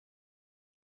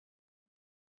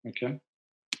 Okay.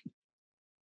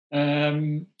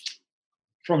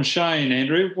 From Shane,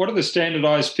 Andrew, what are the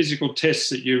standardised physical tests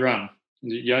that you run?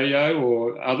 Is it yo-yo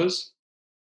or others?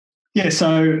 Yeah,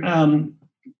 so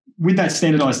with that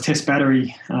standardised test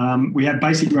battery, we have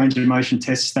basic range of motion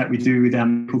tests that we do with our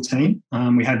medical team.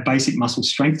 We have basic muscle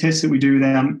strength tests that we do with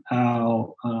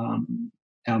our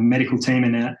medical team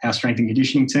and our strength and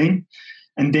conditioning team.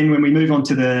 And then when we move on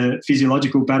to the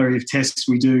physiological battery of tests,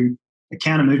 we do a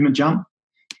counter movement jump,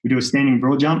 we do a standing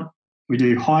broad jump, we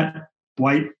do height,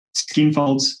 weight, skin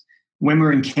folds. When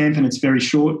we're in camp and it's very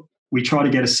short, we try to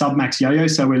get a sub-max yo-yo.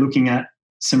 So we're looking at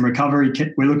some recovery.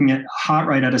 We're looking at heart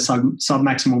rate at a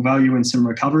sub-maximal value and some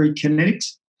recovery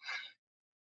kinetics.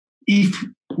 If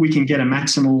we can get a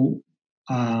maximal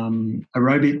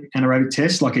anaerobic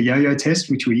test, like a yo-yo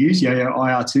test, which we use, yo-yo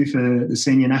IR2 for the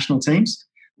senior national teams,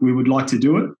 we would like to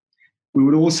do it. We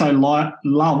would also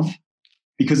love,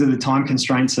 because of the time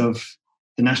constraints of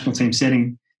the national team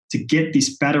setting, to get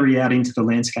this battery out into the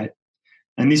landscape.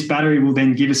 And this battery will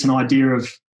then give us an idea of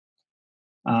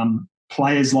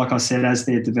players, like I said, as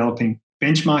they're developing,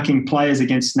 benchmarking players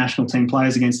against national team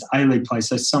players, against A-League players.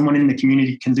 So someone in the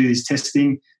community can do this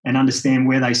testing and understand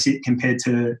where they sit compared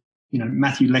to,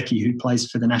 Matthew Leckie, who plays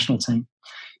for the national team.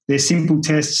 They're simple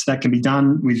tests that can be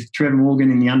done with Trevor Morgan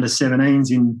in the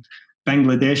under-17s in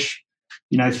Bangladesh,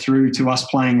 through to us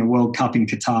playing a World Cup in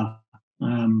Qatar.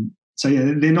 So,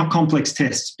 yeah, they're not complex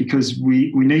tests because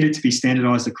we need it to be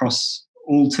standardised across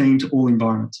all teams, all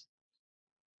environments.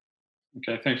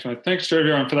 Okay, thanks, mate. Thanks to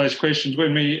everyone for those questions.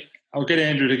 I'll get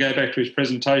Andrew to go back to his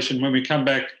presentation. When we come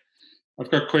back, I've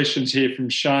got questions here from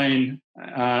Shane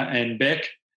and Beck.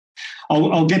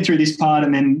 I'll get through this part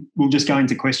and then we'll just go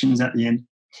into questions at the end.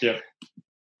 Yeah.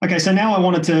 Okay, so now I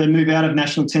wanted to move out of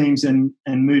national teams and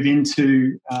move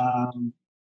into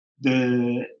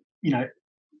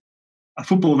a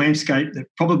football landscape that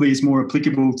probably is more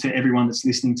applicable to everyone that's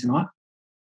listening tonight.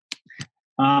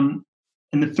 And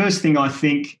the first thing I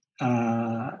think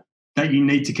that you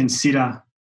need to consider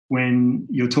when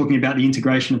you're talking about the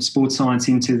integration of sports science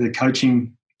into the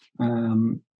coaching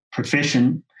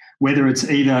profession, whether it's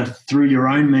either through your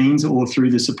own means or through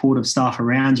the support of staff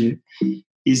around you,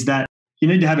 is that you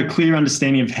need to have a clear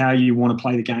understanding of how you want to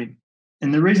play the game.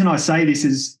 And the reason I say this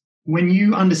is when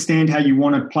you understand how you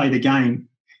want to play the game,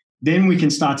 then we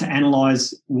can start to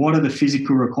analyse what are the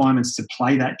physical requirements to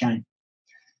play that game.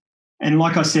 And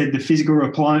like I said, the physical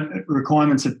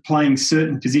requirements of playing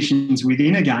certain positions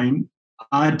within a game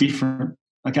are different.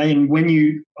 Okay, and when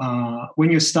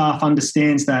your staff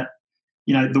understands that,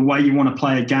 the way you want to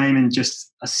play a game, and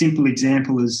just a simple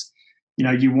example is,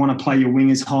 you want to play your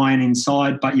wingers high and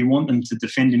inside, but you want them to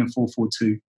defend in a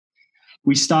 4-4-2.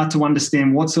 We start to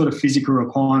understand what sort of physical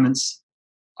requirements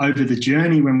over the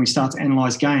journey when we start to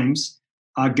analyse games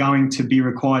are going to be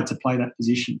required to play that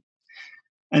position.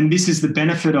 And this is the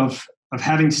benefit of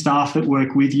having staff that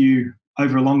work with you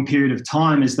over a long period of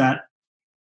time, is that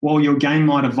while your game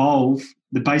might evolve,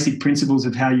 the basic principles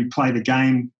of how you play the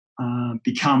game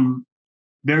become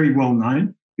very well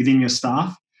known within your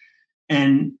staff.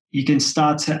 And you can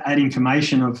start to add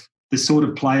information of the sort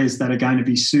of players that are going to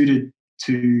be suited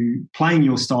to playing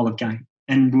your style of game.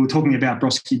 And we were talking about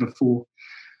Broski before.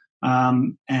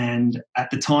 And at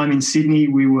the time in Sydney,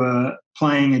 we were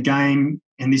playing a game,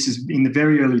 and this is in the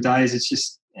very early days, it's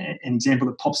just an example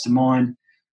that pops to mind,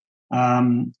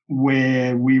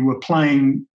 where we were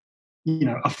playing,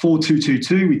 a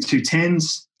 4-2-2-2 with 2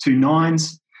 10s, 2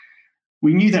 9s.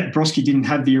 We knew that Broski didn't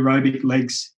have the aerobic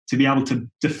legs to be able to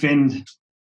defend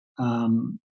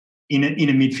in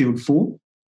a midfield 4.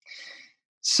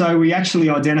 So we actually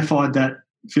identified that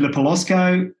Filip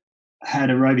Holosko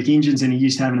had aerobic engines and he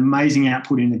used to have an amazing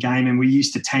output in the game, and we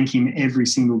used to tank him every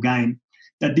single game,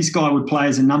 that this guy would play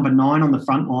as a number 9 on the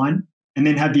front line and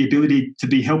then have the ability to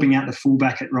be helping out the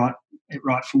fullback at right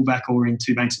fullback or in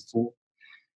two banks of four.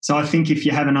 So I think if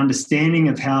you have an understanding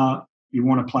of how you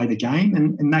want to play the game,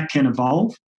 and that can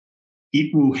evolve,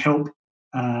 it will help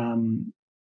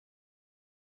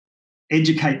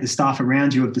educate the staff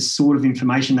around you of the sort of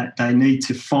information that they need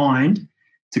to find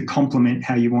to complement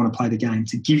how you want to play the game,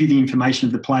 to give you the information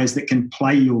of the players that can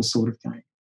play your sort of game.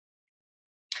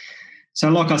 So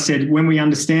like I said, when we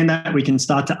understand that, we can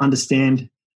start to understand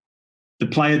the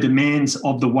player demands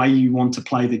of the way you want to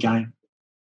play the game.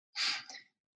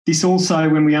 This also,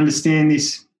 when we understand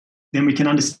this, then we can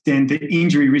understand the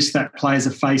injury risk that players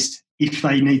are faced if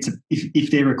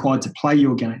they're required to play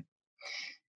your game.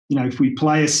 You know, if we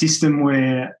play a system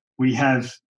where we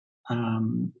have,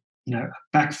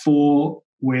 back four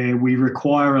where we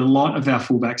require a lot of our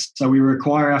fullbacks. So we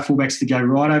require our fullbacks to go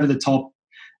right over the top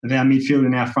of our midfield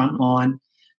and our front line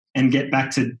and get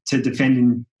back to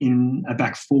defending in a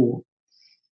back four.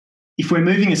 If we're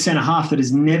moving a centre half that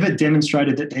has never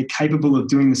demonstrated that they're capable of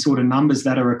doing the sort of numbers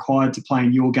that are required to play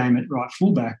in your game at right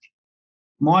fullback,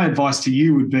 my advice to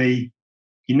you would be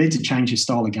you need to change your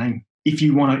style of game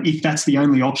if that's the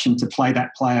only option to play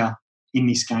that player in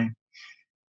this game.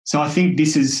 So I think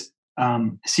this is a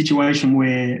situation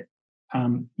where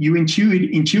you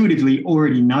intuitively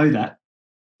already know that,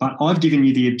 but I've given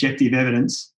you the objective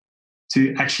evidence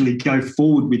to actually go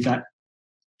forward with that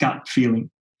gut feeling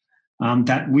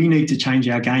that we need to change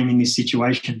our game in this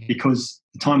situation because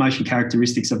the time motion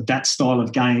characteristics of that style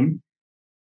of game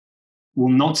will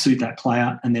not suit that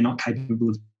player and they're not capable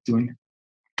of doing it.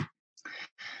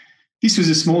 This was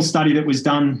a small study that was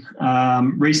done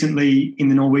recently in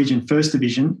the Norwegian First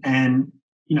Division, and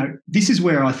this is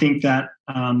where I think that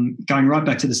going right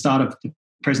back to the start of the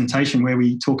presentation where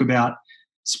we talk about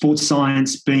sports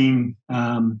science being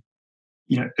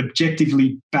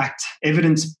objectively backed,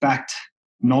 evidence-backed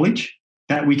knowledge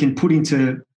that we can put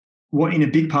into what in a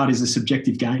big part is a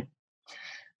subjective game.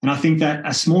 And I think that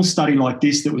a small study like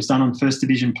this that was done on First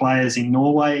Division players in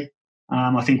Norway,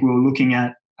 I think we were looking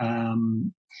at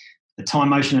the time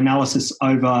motion analysis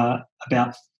over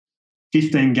about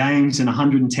 15 games and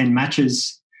 110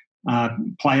 matches,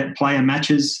 player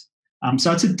matches.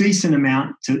 So it's a decent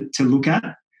amount to look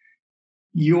at.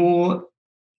 Your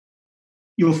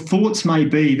thoughts may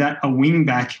be that a wing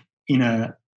back in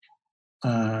a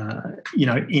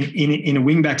in a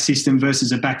wing back system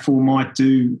versus a back four might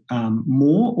do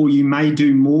more, or you may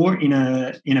do more in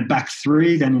a back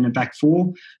three than in a back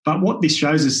four. But what this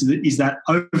shows us is that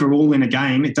overall in a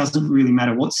game, it doesn't really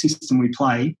matter what system we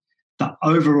play. The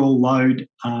overall load,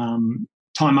 time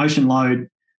motion load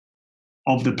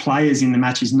of the players in the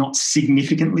match is not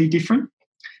significantly different.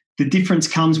 The difference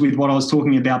comes with what I was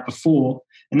talking about before,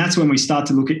 and that's when we start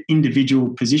to look at individual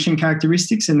position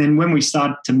characteristics. And then when we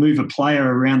start to move a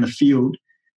player around the field,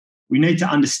 we need to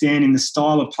understand in the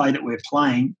style of play that we're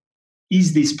playing,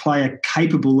 is this player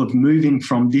capable of moving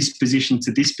from this position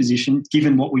to this position,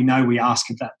 given what we know we ask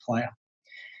of that player?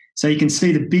 So you can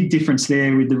see the big difference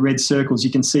there with the red circles.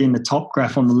 You can see in the top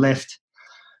graph on the left,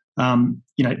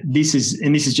 this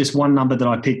is just one number that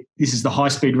I picked. This is the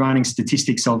high-speed running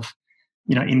statistics of,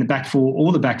 in the back four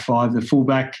or the back five, the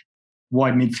fullback,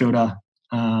 wide midfielder,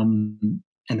 and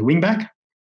the wing back.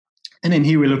 And then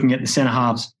here we're looking at the centre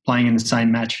halves playing in the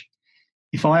same match.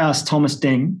 If I ask Thomas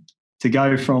Deng to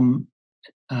go from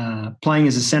playing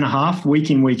as a centre half week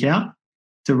in, week out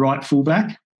to right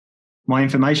fullback, my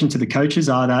information to the coaches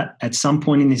are that at some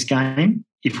point in this game,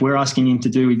 if we're asking him to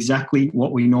do exactly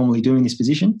what we normally do in this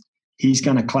position, he's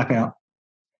going to clap out.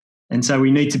 And so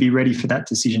we need to be ready for that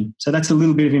decision. So that's a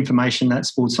little bit of information that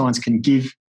sports science can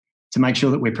give to make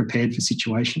sure that we're prepared for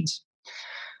situations.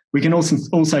 We can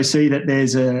also see that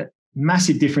there's a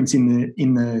massive difference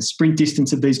in the sprint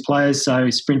distance of these players. So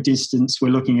sprint distance, we're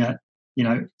looking at,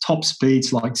 top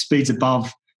speeds, like speeds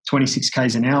above 26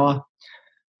 k's an hour.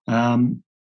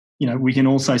 We can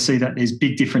also see that there's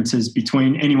big differences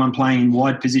between anyone playing in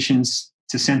wide positions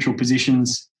to central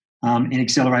positions in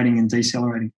accelerating and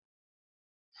decelerating.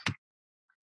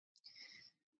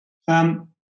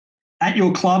 At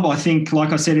your club, I think,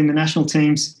 like I said, in the national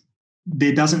teams,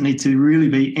 there doesn't need to really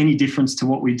be any difference to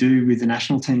what we do with the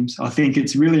national teams. I think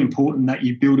it's really important that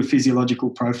you build a physiological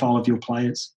profile of your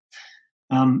players.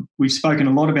 We've spoken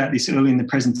a lot about this early in the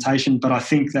presentation, but I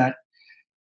think that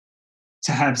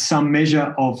to have some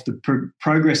measure of the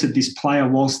progress of this player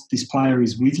whilst this player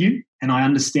is with you, and I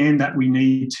understand that we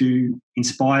need to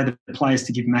inspire the players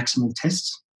to give maximal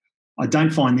tests. I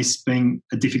don't find this being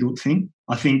a difficult thing.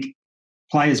 I think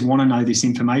players want to know this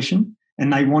information,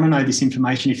 and they want to know this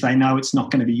information if they know it's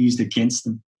not going to be used against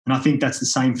them. And I think that's the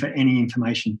same for any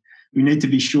information. We need to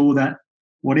be sure that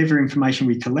whatever information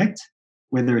we collect,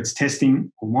 whether it's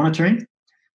testing or monitoring,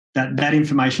 that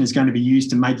information is going to be used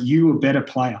to make you a better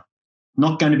player,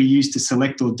 not going to be used to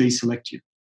select or deselect you.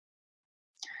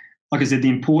 Like I said, the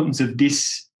importance of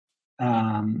this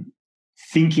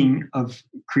thinking of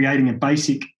creating a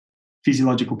basic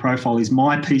physiological profile is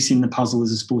my piece in the puzzle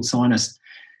as a sports scientist,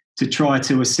 to try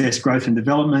to assess growth and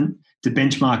development, to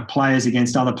benchmark players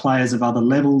against other players of other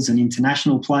levels and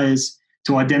international players,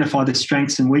 to identify the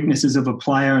strengths and weaknesses of a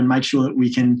player and make sure that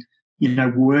we can,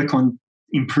 work on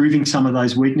improving some of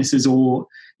those weaknesses or,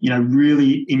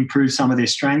 really improve some of their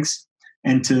strengths,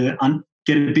 and to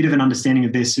get a bit of an understanding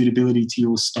of their suitability to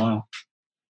your style.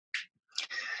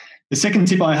 The second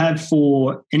tip I have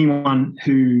for anyone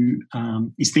who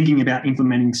is thinking about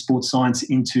implementing sports science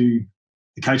into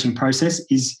the coaching process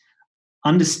is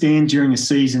understand during a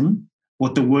season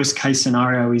what the worst case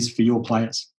scenario is for your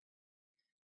players.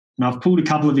 And I've pulled a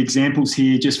couple of examples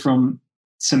here just from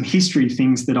some history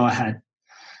things that I had.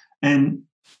 And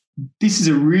this is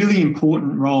a really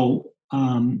important role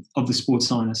of the sports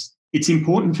scientist. It's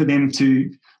important for them to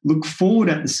look forward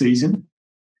at the season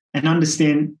and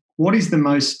understand what is the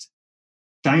most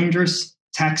dangerous,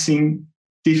 taxing,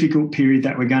 difficult period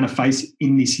that we're going to face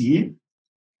in this year.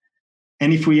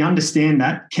 And if we understand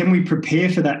that, can we prepare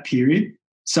for that period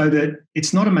so that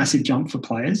it's not a massive jump for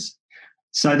players,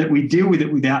 so that we deal with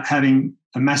it without having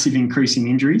a massive increase in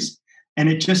injuries, and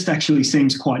it just actually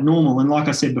seems quite normal. And like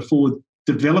I said before,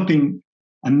 developing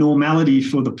a normality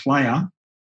for the player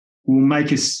will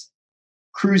make us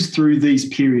cruise through these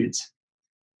periods.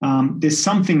 There's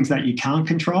some things that you can't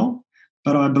control,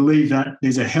 but I believe that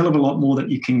there's a hell of a lot more that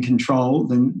you can control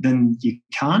than you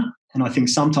can't. And I think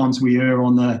sometimes we err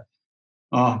on the,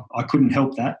 I couldn't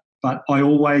help that. But I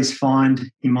always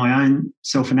find in my own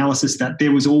self-analysis that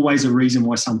there was always a reason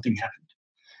why something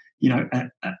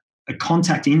happened. A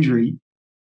contact injury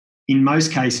in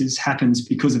most cases happens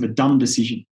because of a dumb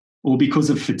decision or because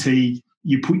of fatigue.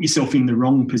 You put yourself in the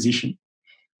wrong position.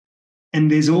 And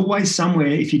there's always somewhere,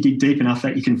 if you dig deep enough,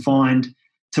 that you can find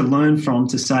to learn from,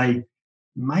 to say,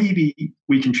 maybe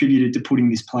we contributed to putting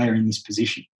this player in this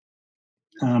position.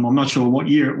 I'm not sure what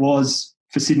year it was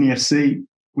for Sydney FC.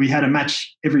 We had a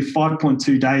match every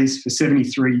 5.2 days for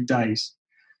 73 days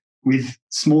with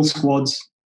small squads,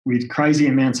 with crazy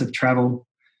amounts of travel,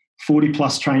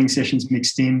 40-plus training sessions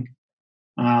mixed in,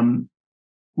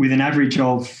 with an average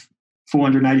of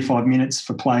 485 minutes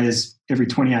for players every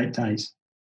 28 days.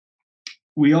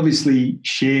 We obviously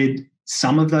shared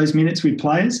some of those minutes with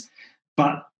players,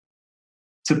 but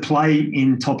to play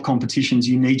in top competitions,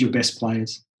 you need your best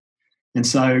players. And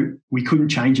so we couldn't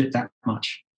change it that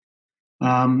much.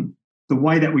 The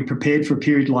way that we prepared for a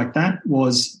period like that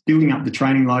was building up the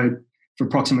training load for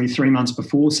approximately 3 months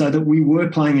before, so that we were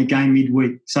playing a game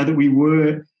midweek, so that we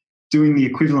were doing the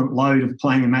equivalent load of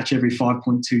playing a match every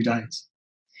 5.2 days.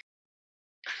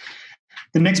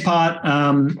 The next part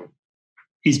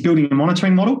is building a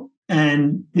monitoring model.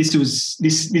 And this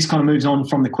kind of moves on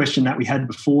from the question that we had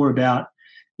before about,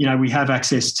 we have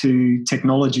access to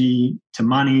technology, to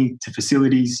money, to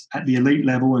facilities at the elite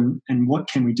level, and what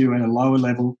can we do at a lower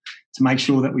level to make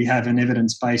sure that we have an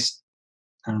evidence-based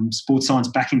sports science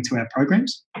backing to our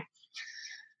programs.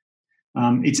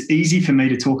 It's easy for me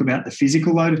to talk about the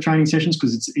physical load of training sessions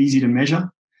because it's easy to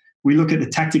measure. We look at the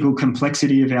tactical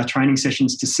complexity of our training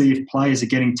sessions to see if players are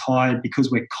getting tired because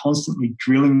we're constantly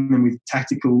drilling them with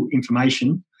tactical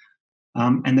information,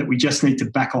 and that we just need to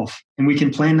back off. And we can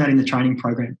plan that in the training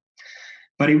program.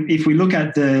 But if we look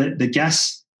at the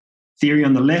GAS theory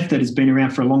on the left that has been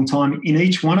around for a long time, in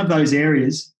each one of those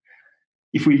areas,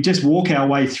 if we just walk our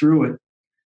way through it,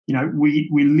 we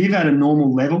live at a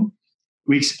normal level.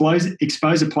 We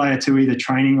expose a player to either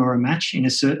training or a match in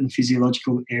a certain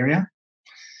physiological area.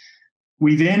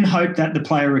 We then hope that the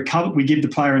player recover. We give the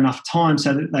player enough time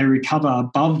so that they recover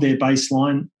above their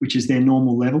baseline, which is their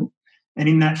normal level. And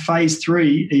in that phase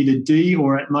 3, either D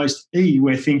or at most E,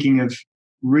 we're thinking of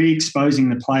re-exposing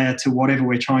the player to whatever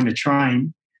we're trying to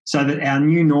train so that our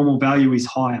new normal value is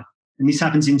higher. And this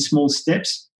happens in small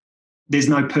steps. There's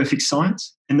no perfect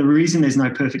science. And the reason there's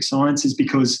no perfect science is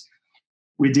because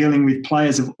we're dealing with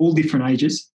players of all different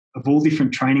ages, of all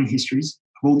different training histories,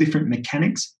 of all different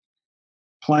mechanics,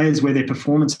 players where their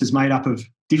performance is made up of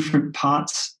different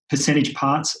parts, percentage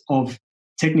parts of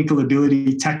technical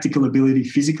ability, tactical ability,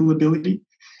 physical ability.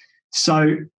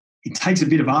 So it takes a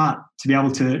bit of art to be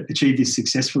able to achieve this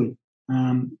successfully.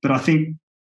 But I think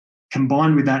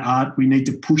combined with that art, we need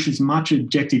to push as much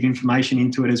objective information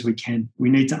into it as we can. We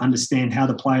need to understand how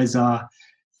the players are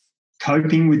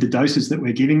coping with the doses that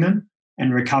we're giving them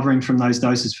and recovering from those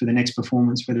doses for the next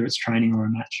performance, whether it's training or a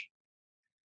match.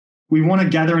 We want to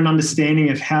gather an understanding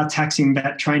of how taxing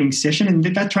that training session, and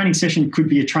that training session could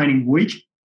be a training week,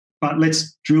 but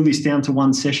let's drill this down to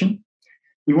one session.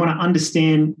 We want to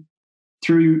understand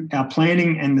through our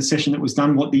planning and the session that was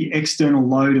done what the external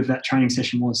load of that training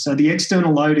session was. So the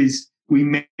external load is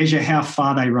we measure how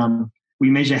far they run. We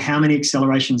measure how many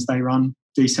accelerations they run,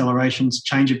 decelerations,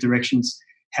 change of directions,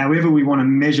 however we want to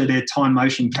measure their time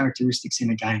motion characteristics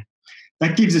in a game.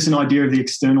 That gives us an idea of the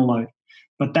external load.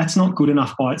 But that's not good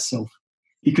enough by itself,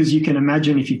 because you can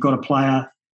imagine if you've got a player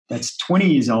that's 20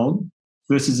 years old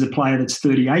versus a player that's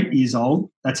 38 years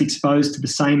old that's exposed to the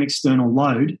same external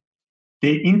load,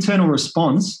 their internal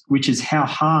response, which is how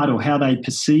hard or how they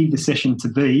perceive the session to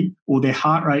be, or their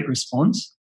heart rate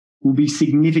response, will be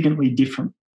significantly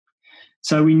different.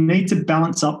 So we need to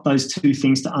balance up those two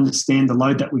things to understand the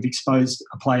load that we've exposed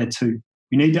a player to.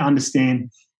 We need to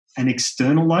understand an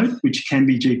external load, which can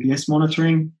be GPS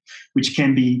monitoring, which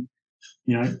can be,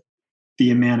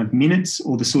 the amount of minutes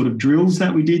or the sort of drills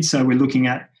that we did. So we're looking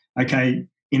at, okay,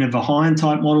 in a Verheyen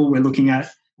type model,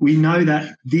 we know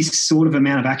that this sort of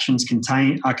amount of actions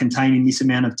are contained in this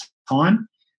amount of time.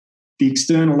 The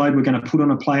external load we're going to put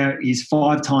on a player is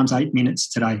 5 times 8 minutes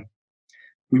today.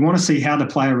 We want to see how the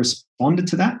player responded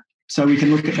to that, so we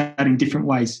can look at that in different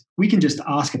ways. We can just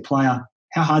ask a player,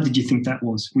 how hard did you think that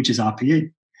was, which is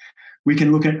RPE. We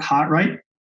can look at heart rate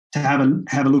to have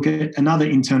a look at another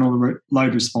internal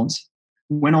load response.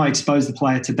 When I expose the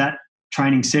player to that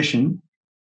training session,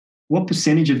 what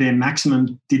percentage of their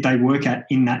maximum did they work at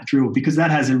in that drill? Because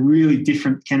that has a really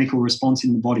different chemical response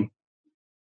in the body.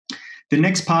 The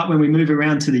next part, when we move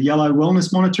around to the yellow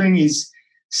wellness monitoring, is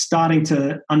starting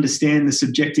to understand the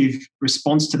subjective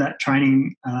response to that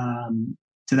training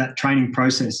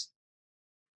process.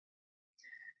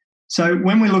 So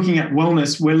when we're looking at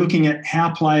wellness, we're looking at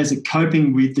how players are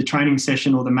coping with the training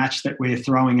session or the match that we're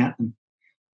throwing at them.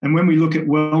 And when we look at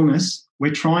wellness,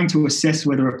 we're trying to assess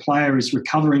whether a player is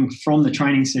recovering from the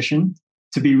training session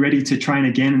to be ready to train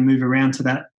again and move around to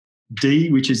that D,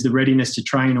 which is the readiness to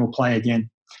train or play again.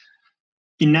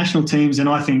 In national teams, and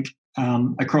I think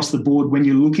across the board, when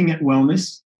you're looking at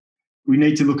wellness, we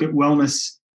need to look at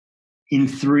wellness in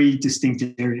 3 distinct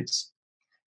areas.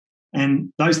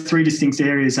 And those 3 distinct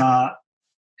areas are,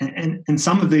 and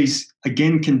some of these,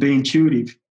 again, can be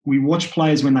intuitive. We watch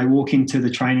players when they walk into the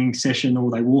training session,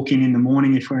 or they walk in the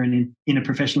morning if we're in a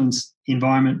professional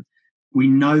environment. We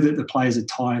know that the players are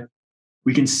tired.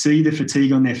 We can see the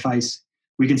fatigue on their face.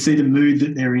 We can see the mood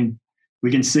that they're in.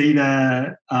 We can see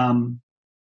the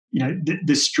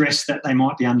stress that they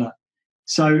might be under.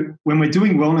 So when we're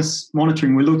doing wellness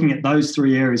monitoring, we're looking at those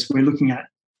 3 areas. We're looking at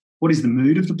what is the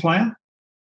mood of the player,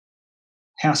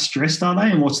 how stressed are they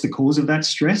and what's the cause of that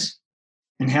stress,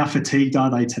 and how fatigued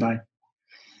are they today.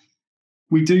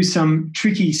 We do some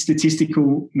tricky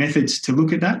statistical methods to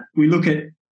look at that. We look at,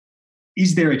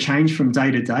 is there a change from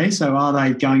day to day? So are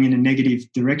they going in a negative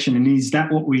direction, and is that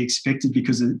what we expected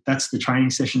because that's the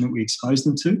training session that we exposed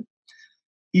them to?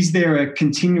 Is there a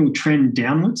continual trend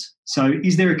downwards? So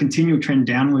is there a continual trend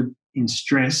downward in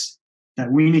stress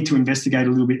that we need to investigate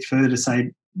a little bit further to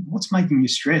say, what's making you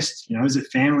stressed? Is it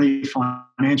family,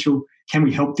 financial? Can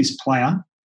we help this player?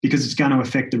 Because it's going to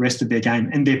affect the rest of their game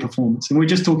and their performance. And we're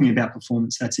just talking about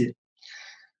performance, that's it.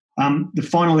 The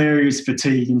final area is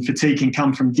fatigue, and fatigue can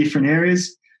come from different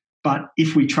areas. But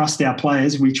if we trust our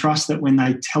players, we trust that when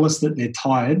they tell us that they're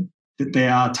tired, that they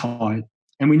are tired.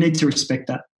 And we need to respect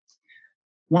that.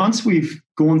 Once we've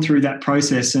gone through that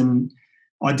process and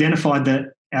identified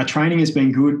that our training has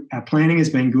been good, our planning has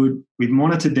been good, we've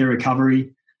monitored their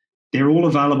recovery, they're all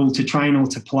available to train or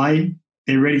to play,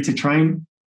 they're ready to train,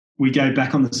 we go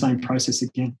back on the same process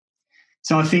again.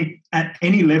 So I think at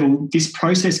any level, this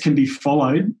process can be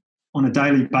followed on a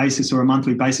daily basis or a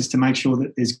monthly basis to make sure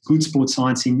that there's good sports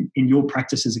science in your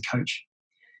practice as a coach.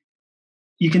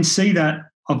 You can see that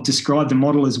I've described the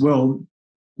model as well,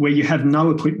 where you have no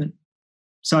equipment.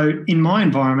 So in my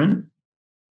environment,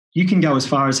 you can go as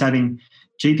far as having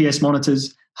GPS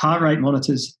monitors, heart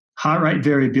rate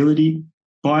variability,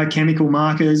 biochemical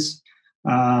markers.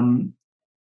 We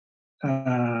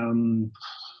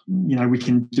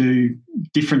can do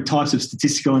different types of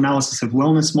statistical analysis of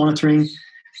wellness monitoring.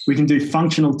 We can do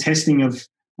functional testing of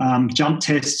jump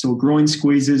tests or groin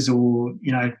squeezes or,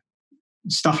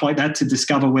 stuff like that to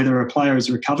discover whether a player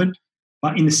has recovered.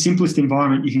 But in the simplest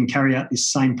environment, you can carry out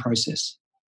this same process.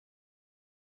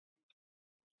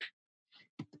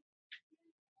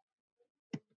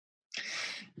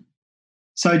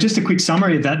 So just a quick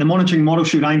summary of that. The monitoring model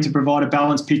should aim to provide a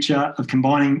balanced picture of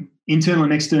combining internal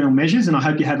and external measures, and I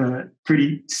hope you have a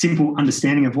pretty simple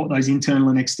understanding of what those internal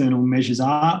and external measures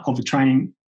are of a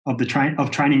training of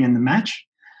training and the match,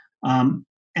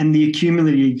 and the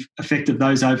accumulative effect of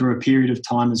those over a period of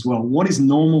time as well. What is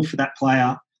normal for that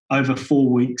player over 4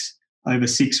 weeks, over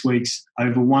 6 weeks,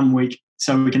 over 1 week,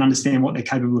 so we can understand what they're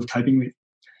capable of coping with.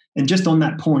 And just on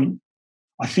that point,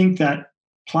 I think that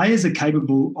players are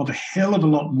capable of a hell of a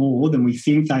lot more than we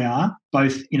think they are,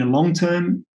 both in a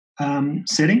long-term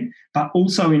setting, but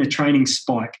also in a training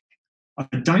spike. I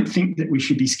don't think that we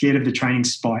should be scared of the training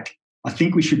spike. I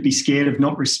think we should be scared of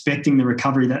not respecting the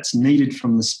recovery that's needed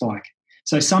from the spike.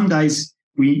 So some days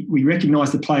we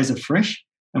recognise the players are fresh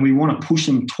and we want to push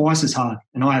them twice as hard,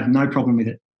 and I have no problem with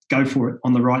it. Go for it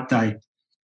on the right day.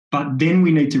 But then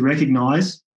we need to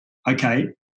recognise, okay,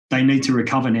 they need to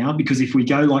recover now, because if we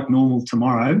go like normal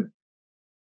tomorrow,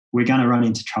 we're going to run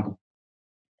into trouble.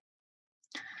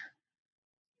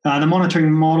 The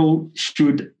monitoring model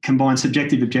should combine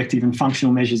subjective, objective and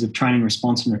functional measures of training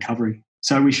response and recovery.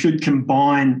 So we should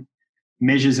combine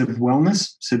measures of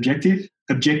wellness, subjective,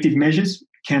 objective measures.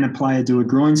 Can a player do a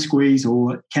groin squeeze,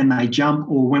 or can they jump?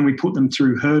 Or when we put them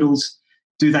through hurdles,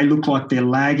 do they look like they're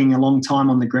lagging a long time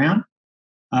on the ground?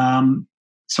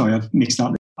 Sorry, I've mixed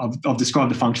up. I've described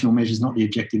the functional measures, not the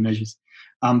objective measures.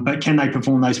 But can they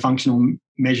perform those functional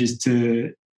measures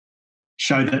to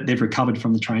show that they've recovered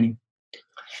from the training?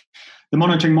 The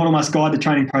monitoring model must guide the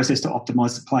training process to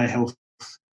optimise the player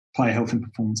health and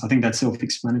performance. I think that's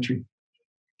self-explanatory.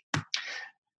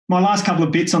 My last couple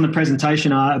of bits on the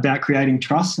presentation are about creating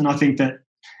trust, and I think that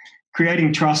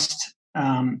creating trust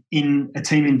in a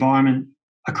team environment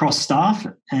across staff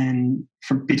and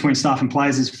between staff and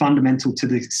players is fundamental to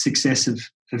the success of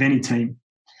any team.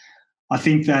 I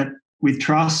think that with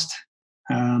trust,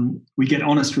 we get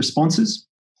honest responses.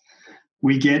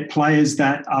 We get players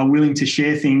that are willing to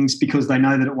share things because they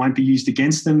know that it won't be used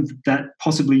against them, that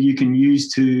possibly you can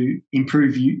use to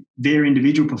improve their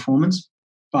individual performance,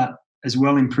 but as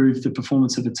well improve the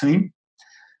performance of a team.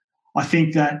 I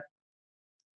think that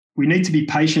we need to be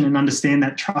patient and understand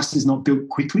that trust is not built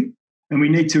quickly, and we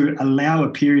need to allow a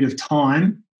period of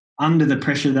time under the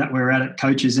pressure that we're at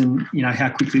coaches and, you know, how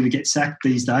quickly we get sacked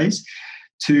these days,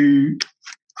 to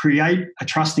create a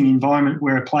trusting environment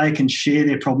where a player can share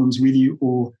their problems with you,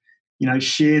 or, you know,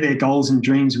 share their goals and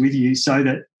dreams with you, so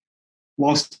that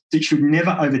whilst it should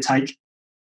never overtake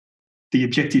the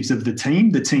objectives of the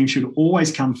team should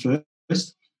always come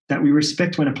first, that we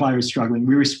respect when a player is struggling.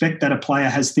 We respect that a player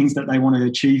has things that they want to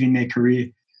achieve in their career,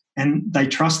 and they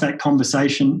trust that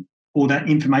conversation or that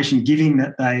information giving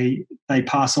that they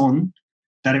pass on,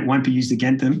 that it won't be used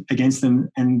against them,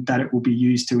 and that it will be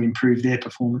used to improve their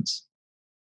performance.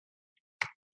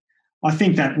 I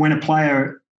think that when a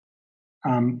player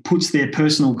puts their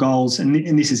personal goals, and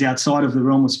this is outside of the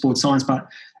realm of sports science, but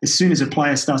as soon as a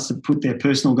player starts to put their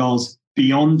personal goals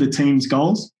beyond the team's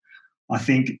goals, I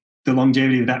think the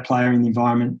longevity of that player in the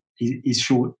environment is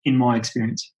short, in my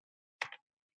experience.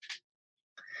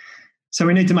 So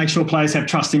we need to make sure players have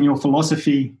trust in your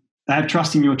philosophy. They have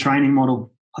trust in your training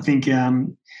model. I think,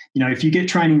 if you get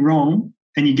training wrong,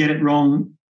 and you get it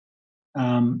wrong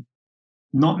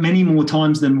not many more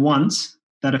times than once,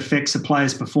 that affects a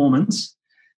player's performance,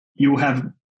 you'll have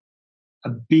a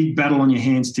big battle on your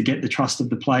hands to get the trust of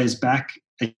the players back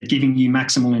at giving you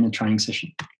maximal in a training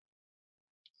session.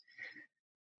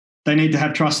 They need to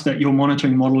have trust that your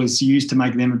monitoring model is used to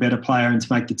make them a better player and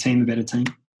to make the team a better team.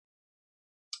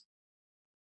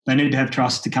 They need to have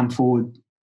trust to come forward,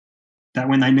 that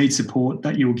when they need support,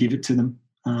 that you will give it to them,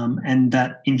 and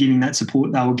that in giving that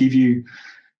support, they will give you,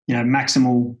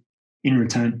 maximal in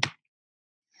return.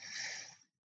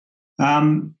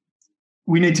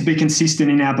 We need to be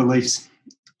consistent in our beliefs.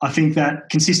 I think that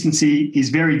consistency is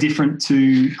very different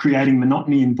to creating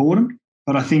monotony and boredom,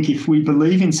 but I think if we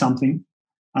believe in something,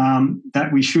 that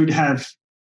we should have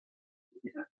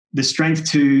the strength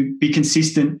to be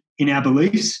consistent in our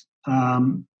beliefs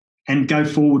and go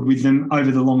forward with them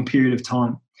over the long period of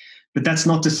time. But that's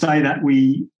not to say that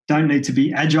we don't need to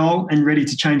be agile and ready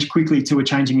to change quickly to a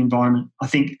changing environment. I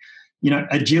think,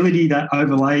 agility that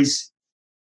overlays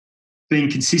being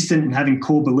consistent and having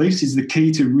core beliefs is the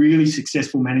key to really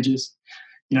successful managers.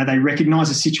 They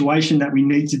recognise a situation that we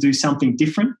need to do something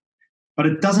different, but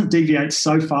it doesn't deviate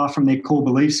so far from their core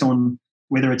beliefs on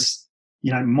whether it's,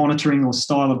 monitoring or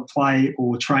style of play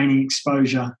or training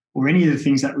exposure or any of the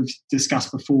things that we've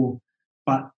discussed before.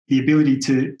 But the ability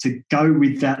to go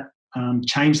with that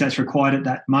change that's required at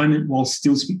that moment while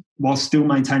still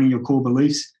maintaining your core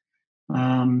beliefs,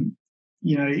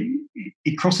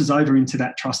 it crosses over into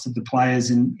that trust of the players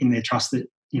and in their trust that,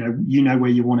 where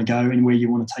you want to go and where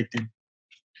you want to take them.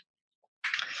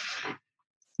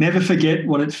 Never forget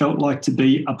what it felt like to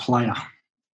be a player.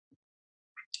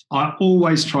 I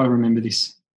always try to remember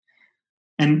this.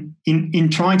 And in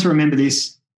trying to remember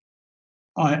this,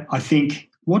 I think,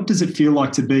 what does it feel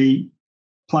like to be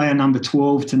player number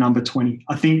 12 to number 20?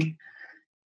 I think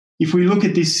if we look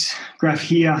at this graph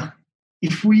here,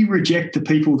 if we reject the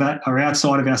people that are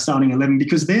outside of our starting 11,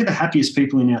 because they're the happiest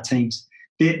people in our teams,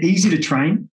 they're easy to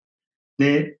train,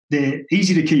 they're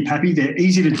easy to keep happy, they're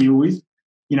easy to deal with.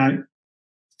 You know,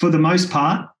 for the most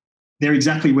part, they're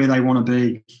exactly where they want to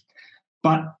be.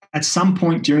 But at some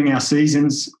point during our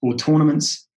seasons or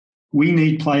tournaments, we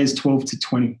need players 12 to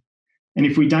 20. And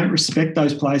if we don't respect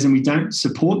those players and we don't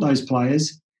support those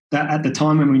players, that at the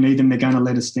time when we need them, they're going to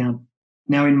let us down.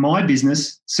 Now, in my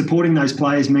business, supporting those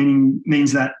players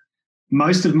means that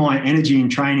most of my energy in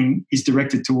training is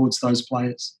directed towards those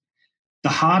players. The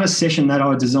hardest session that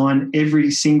I design every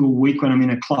single week when I'm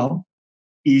in a club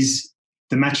is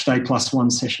the match day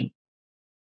 +1 session.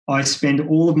 I spend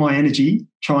all of my energy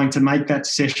trying to make that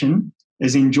session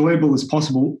as enjoyable as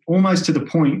possible, almost to the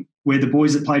point where the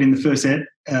boys that played in the first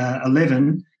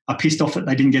 11 are pissed off that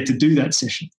they didn't get to do that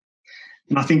session.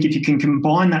 And I think if you can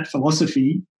combine that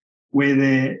philosophy where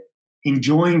they're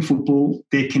enjoying football,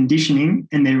 they're conditioning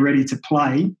and they're ready to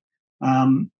play,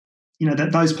 that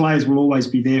those players will always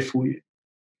be there for you.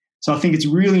 So I think it's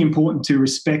really important to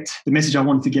respect. The message I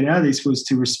wanted to get out of this was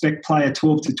to respect player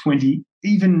 12 to 20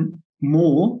 even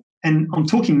more. And I'm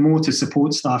talking more to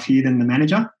support staff here than the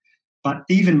manager, but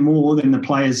even more than the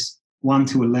players 1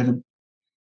 to 11.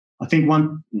 I think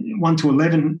 1 to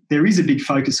 11, there is a big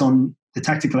focus on the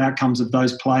tactical outcomes of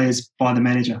those players by the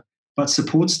manager. But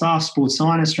support staff, sports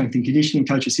scientists, strength and conditioning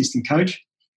coach, assistant coach,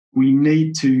 we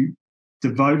need to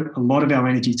devote a lot of our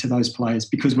energy to those players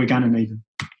because we're going to need them.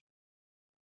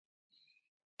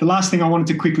 The last thing I wanted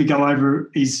to quickly go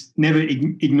over is never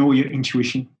ignore your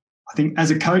intuition. I think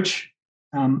as a coach,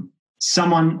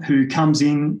 someone who comes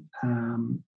in,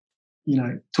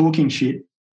 talking shit,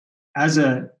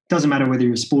 doesn't matter whether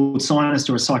you're a sports scientist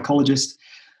or a psychologist,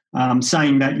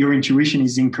 saying that your intuition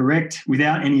is incorrect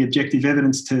without any objective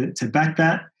evidence to back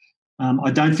that,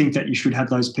 I don't think that you should have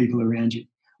those people around you.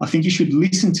 I think you should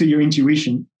listen to your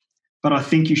intuition, but I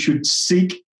think you should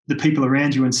seek the people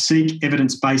around you and seek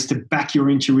evidence-based to back your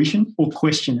intuition or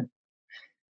question it.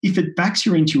 If it backs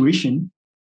your intuition,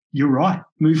 you're right,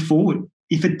 move forward.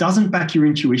 If it doesn't back your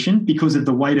intuition because of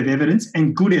the weight of evidence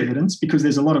and good evidence, because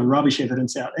there's a lot of rubbish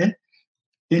evidence out there,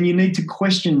 then you need to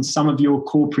question some of your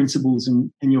core principles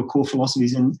and your core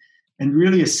philosophies and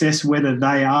really assess whether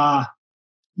they are,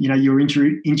 your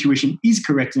intuition is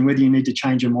correct and whether you need to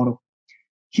change your model.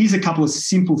 Here's a couple of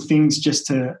simple things just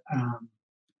to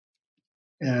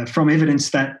from evidence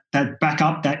that back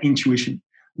up that intuition.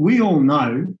 We all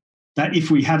know that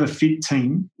if we have a fit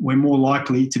team, we're more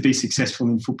likely to be successful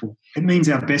in football. It means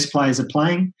our best players are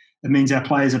playing. It means our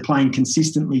players are playing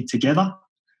consistently together.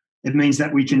 It means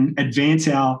that we can advance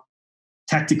our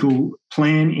tactical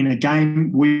plan in a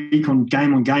game, week on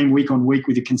game, week on week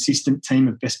with a consistent team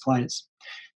of best players.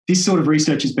 This sort of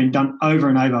research has been done over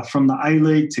and over, from the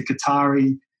A-League to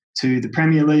Qatari to the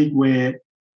Premier League, where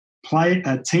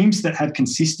teams that have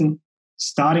consistent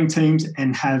starting teams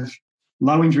and have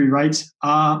low injury rates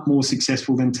are more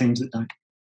successful than teams that don't.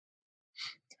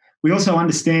 We also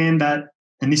understand that,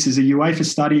 and this is a UEFA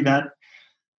study, that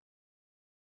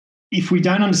if we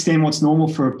don't understand what's normal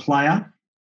for a player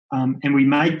and we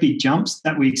make big jumps,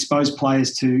 that we expose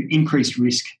players to increased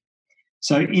risk.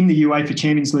 So in the UEFA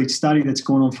Champions League study that's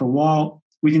gone on for a while,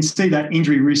 we can see that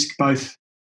injury risk, both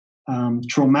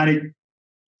traumatic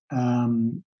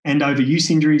and overuse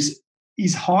injuries,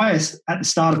 is highest at the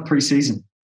start of pre-season.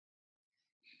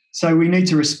 So we need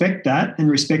to respect that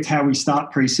and respect how we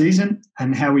start pre-season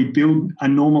and how we build a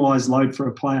normalised load for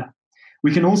a player.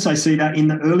 We can also see that in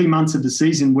the early months of the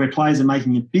season where players are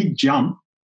making a big jump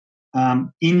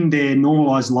in their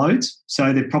normalised loads.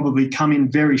 So they've probably come in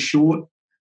very short.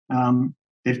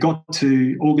 They've got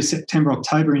to August, September,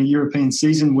 October in a European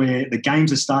season where the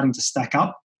games are starting to stack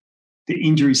up. The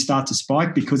injuries start to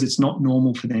spike because it's not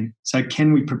normal for them. So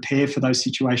can we prepare for those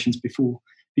situations before?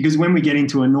 Because when we get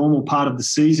into a normal part of the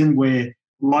season where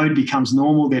load becomes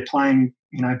normal, they're playing,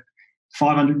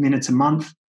 500 minutes a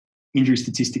month, injury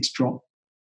statistics drop.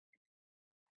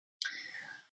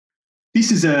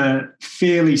 This is a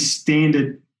fairly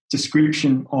standard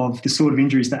description of the sort of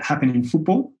injuries that happen in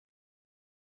football,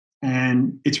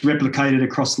 and it's replicated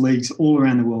across leagues all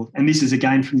around the world. And this is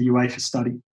again from the UEFA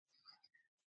study.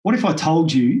 What if I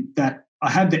told you that I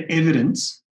have the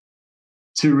evidence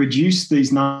to reduce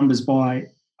these numbers by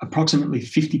approximately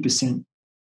 50%?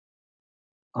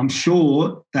 I'm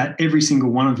sure that every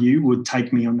single one of you would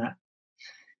take me on that.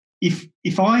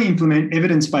 if I implement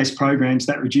evidence-based programs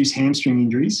that reduce hamstring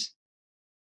injuries,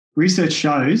 research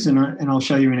shows, and I'll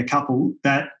show you in a couple,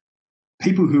 that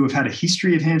people who have had a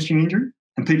history of hamstring injury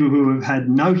and people who have had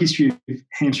no history of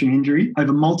hamstring injury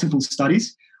over multiple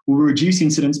studies will reduce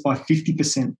incidence by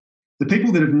 50%. The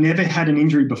people that have never had an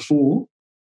injury before,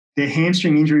 their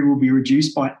hamstring injury will be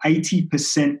reduced by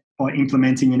 80% by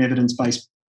implementing an evidence-based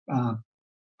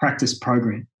practice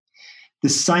program. The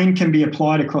same can be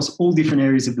applied across all different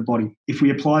areas of the body. If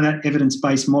we apply that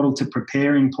evidence-based model to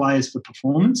preparing players for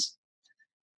performance,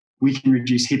 we can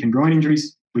reduce hip and groin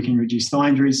injuries, we can reduce thigh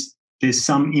injuries. There's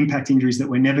some impact injuries that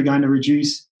we're never going to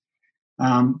reduce,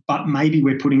 but maybe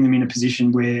we're putting them in a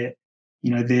position where,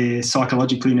 they're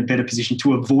psychologically in a better position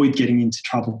to avoid getting into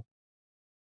trouble.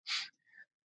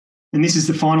 And this is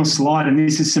the final slide, and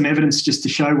this is some evidence just to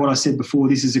show what I said before.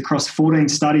 This is across 14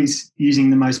 studies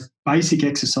using the most basic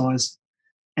exercise.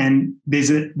 And there's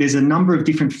a number of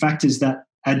different factors that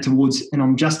add towards, and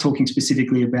I'm just talking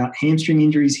specifically about hamstring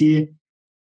injuries here.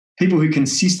 People who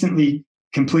consistently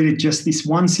completed just this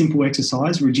one simple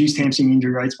exercise reduced hamstring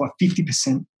injury rates by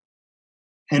 50%.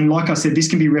 And like I said, this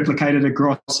can be replicated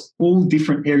across all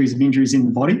different areas of injuries in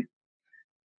the body.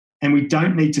 And we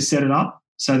don't need to set it up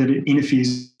so that it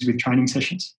interferes with training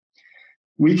sessions.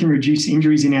 We can reduce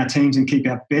injuries in our teams and keep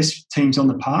our best teams on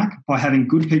the park by having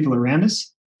good people around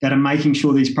us that are making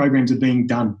sure these programs are being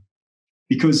done.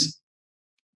 Because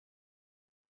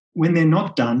when they're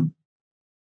not done,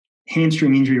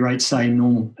 hamstring injury rates stay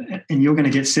normal, and you're going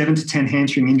to get 7 to 10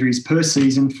 hamstring injuries per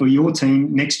season for your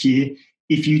team next year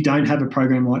if you don't have a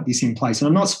program like this in place. And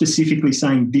I'm not specifically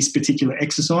saying this particular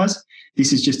exercise.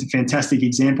 This is just a fantastic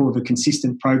example of a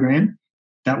consistent program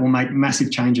that will make massive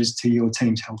changes to your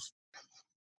team's health.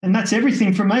 And that's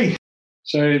everything from me.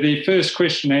 So the first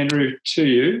question, Andrew, to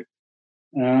you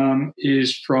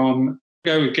is from,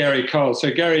 go with Gary Cole.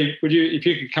 So Gary, if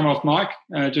you could come off mic,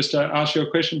 just ask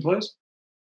your question, please.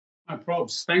 No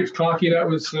probs. Thanks, Clarky. That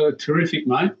was terrific,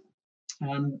 mate.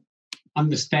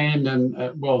 Understand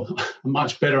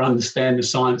much better understand the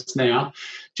science now.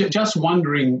 Just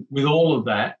wondering, with all of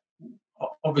that,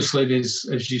 obviously there's,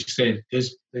 as you said,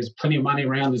 there's plenty of money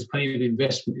around, there's plenty of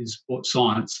investment in sports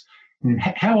science.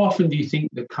 How often do you think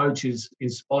that coaches, in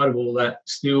spite of all that,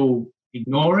 still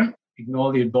ignore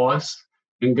the advice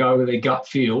and go with their gut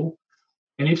feel?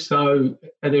 And if so,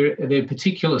 are there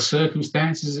particular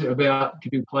circumstances about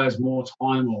giving players more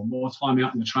time or more time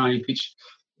out in the training pitch?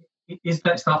 Is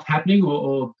that stuff happening,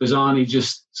 or does Arnie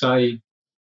just say,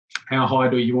 how high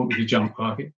do you want me to jump,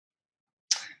 Clarky?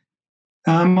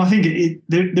 I think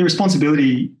the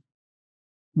responsibility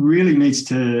really needs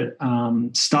to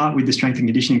start with the strength and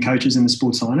conditioning coaches and the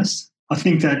sports scientists. I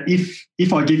think that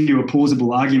if I give you a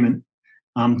plausible argument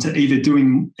to either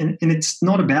doing, and it's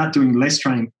not about doing less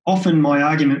training. Often my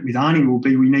argument with Arnie will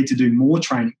be we need to do more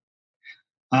training.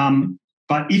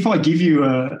 But if I give you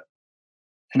an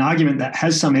argument that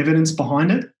has some evidence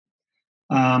behind it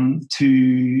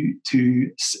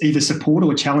to either support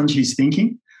or challenge his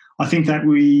thinking, I think that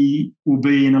we will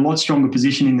be in a lot stronger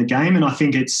position in the game. And I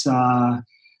think it's,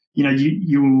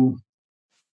 you'll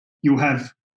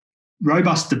have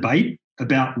robust debate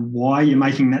about why you're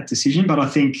making that decision. But I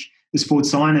think the sports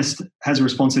scientist has a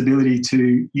responsibility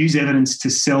to use evidence to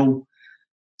sell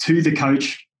to the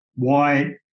coach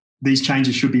why these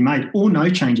changes should be made, or no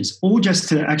changes, or just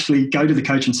to actually go to the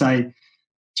coach and say,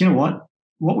 do you know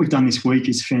what we've done this week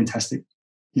is fantastic.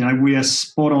 We are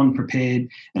spot on prepared.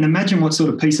 And imagine what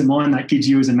sort of peace of mind that gives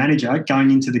you as a manager going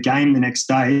into the game the next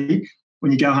day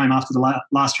when you go home after the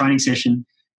last training session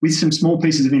with some small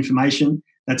pieces of information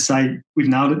that say, we've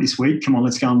nailed it this week, come on,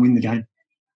 let's go and win the game.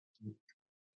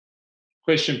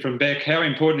 Question from Beck, how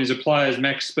important is a player's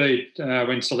max speed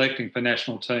when selecting for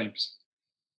national teams?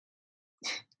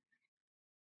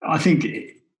 I think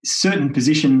certain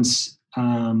positions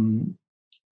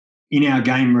in our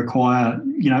game require,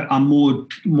 are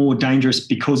more dangerous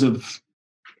because of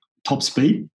top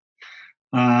speed.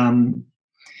 When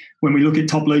we look at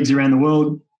top leagues around the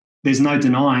world, there's no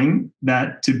denying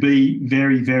that to be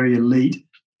very, very elite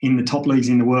in the top leagues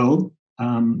in the world,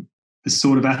 the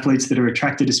sort of athletes that are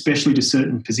attracted especially to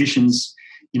certain positions,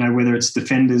 whether it's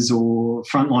defenders or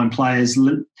frontline players,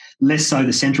 less so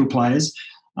the central players,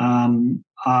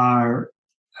 are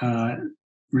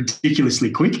ridiculously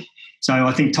quick. So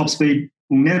I think top speed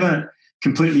will never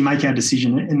completely make our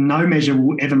decision, and no measure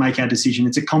will ever make our decision.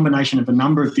 It's a combination of a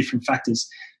number of different factors,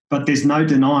 but there's no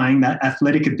denying that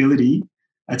athletic ability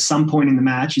at some point in the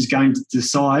match is going to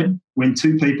decide when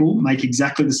two people make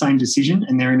exactly the same decision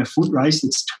and they're in a foot race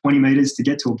that's 20 metres to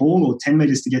get to a ball or 10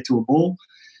 metres to get to a ball,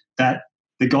 that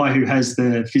the guy who has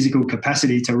the physical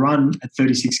capacity to run at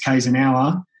 36 k's an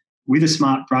hour with a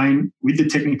smart brain, with the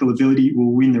technical ability,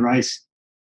 will win the race.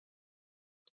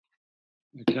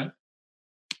 Okay.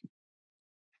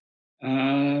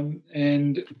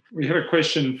 And we have a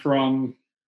question from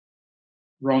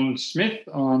Ron Smith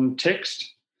on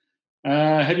text.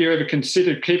 Have you ever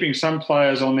considered keeping some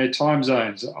players on their time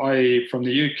zones, i.e. from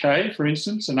the UK, for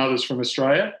instance, and others from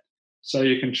Australia, so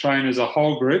you can train as a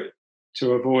whole group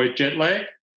to avoid jet lag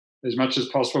as much as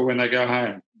possible when they go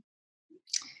home?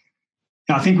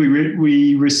 I think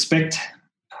we respect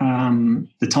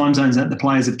the time zones that the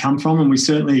players have come from, and we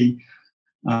certainly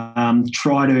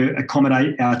try to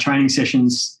accommodate our training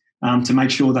sessions to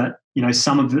make sure that,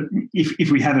 some of the,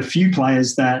 if we have a few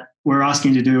players that we're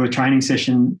asking to do a training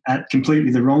session at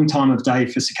completely the wrong time of day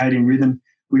for circadian rhythm,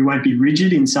 we won't be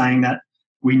rigid in saying that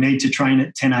we need to train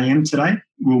at 10 a.m. today.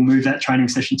 We'll move that training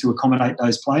session to accommodate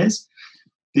those players.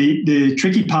 The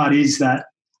tricky part is that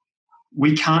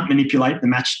we can't manipulate the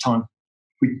match time.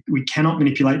 We cannot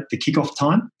manipulate the kickoff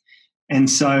time. And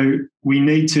so we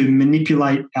need to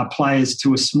manipulate our players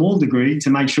to a small degree to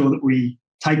make sure that we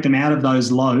take them out of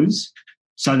those lows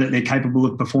so that they're capable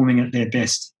of performing at their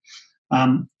best.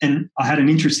 And I had an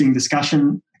interesting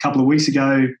discussion a couple of weeks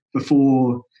ago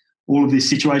before all of this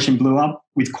situation blew up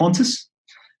with Qantas.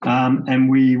 And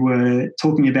we were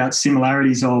talking about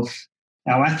similarities of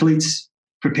our athletes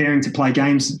preparing to play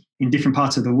games in different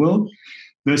parts of the world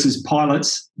versus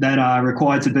pilots that are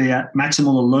required to be at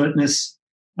maximal alertness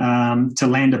to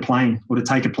land a plane or to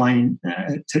take a plane,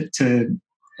 to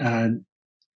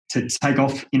take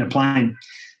off in a plane.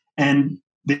 And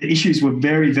the issues were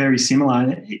very, very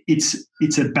similar.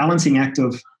 It's a balancing act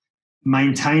of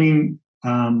maintaining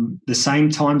the same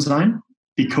time zone,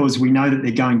 because we know that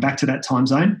they're going back to that time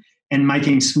zone, and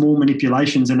making small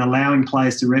manipulations and allowing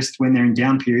players to rest when they're in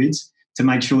down periods to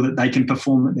make sure that they can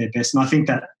perform at their best. And I think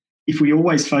that if we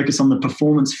always focus on the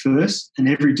performance first, and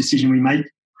every decision we make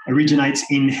originates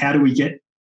in how do we get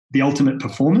the ultimate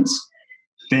performance,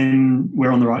 then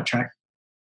we're on the right track.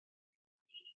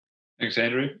 Thanks,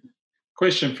 Andrew.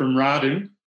 Question from Radu.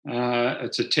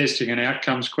 It's a testing and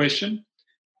outcomes question.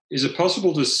 Is it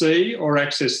possible to see or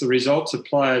access the results of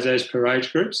players as per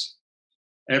age groups?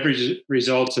 Average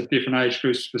results of different age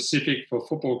groups specific for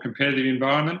football competitive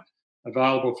environment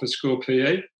available for school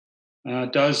PE.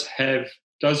 Does the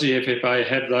FFA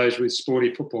have those with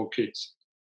sporty football kids?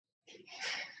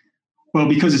 Well,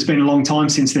 because it's been a long time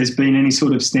since there's been any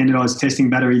sort of standardised testing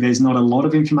battery, there's not a lot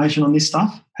of information on this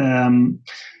stuff.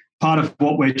 Part of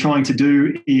what we're trying to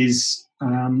do is,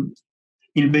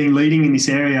 in being leading in this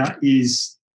area,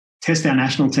 is test our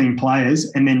national team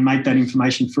players and then make that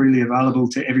information freely available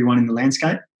to everyone in the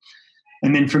landscape.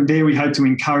 And then from there, we hope to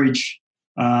encourage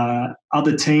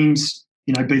other teams,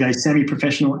 be they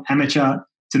semi-professional, amateur,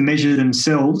 to measure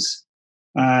themselves,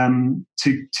 to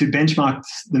benchmark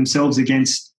themselves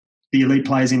against the elite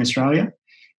players in Australia.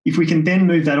 If we can then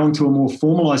move that on to a more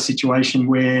formalised situation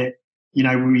where,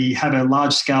 we have a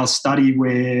large-scale study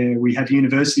where we have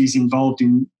universities involved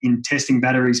in testing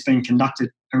batteries being conducted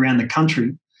around the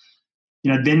country,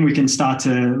 then we can start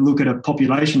to look at a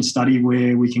population study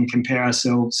where we can compare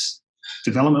ourselves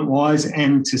development-wise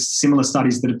and to similar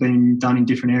studies that have been done in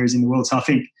different areas in the world. So I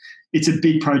think it's a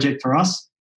big project for us.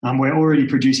 We're already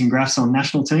producing graphs on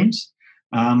national teams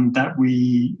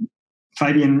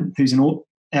Fabian, who's an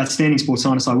outstanding sports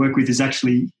scientist I work with, is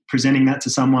actually presenting that to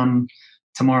someone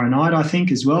tomorrow night, I think,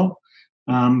 as well.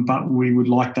 But we would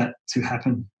like that to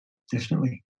happen,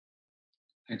 definitely.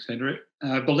 Thanks, Andrew.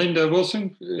 Belinda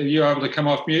Wilson, are you able to come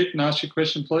off mute and ask your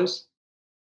question, please?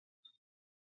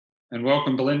 And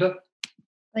welcome, Belinda.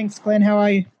 Thanks, Glenn. How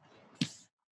are you?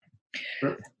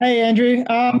 Sure. Hey, Andrew.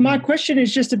 My question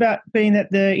is just about being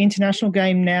that the international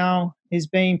game now is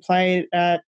being played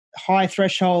at high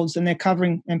thresholds,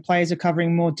 and players are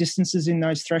covering more distances in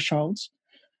those thresholds.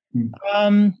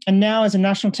 And now, as a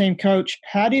national team coach,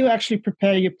 how do you actually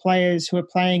prepare your players who are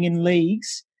playing in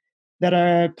leagues that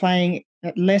are playing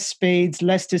at less speeds,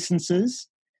 less distances,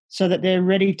 so that they're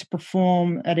ready to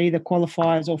perform at either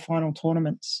qualifiers or final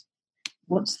tournaments?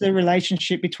 What's the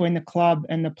relationship between the club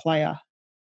and the player?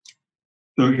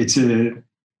 Look, it's a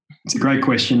great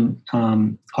question.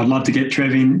 I'd love to get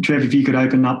Trev in. Trev, if you could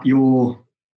open up your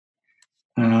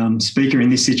speaker in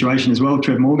this situation as well,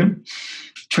 Trev Morgan.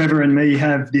 Trevor and me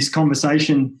have this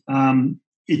conversation.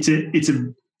 It's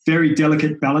a very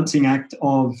delicate balancing act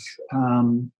of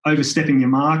overstepping your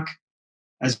mark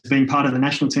as being part of the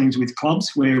national teams with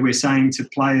clubs, where we're saying to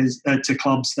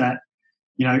clubs that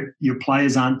your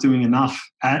players aren't doing enough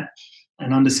at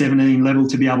an under-17 level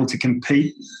to be able to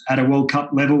compete at a World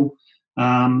Cup level,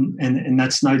 and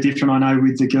that's no different, I know,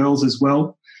 with the girls as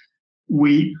well.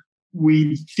 We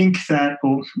think that,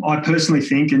 or I personally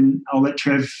think, and I'll let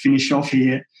Trev finish off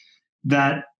here,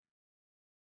 that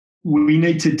we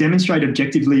need to demonstrate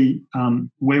objectively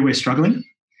where we're struggling,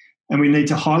 and we need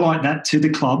to highlight that to the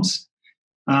clubs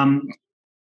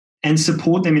and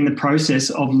support them in the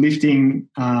process of lifting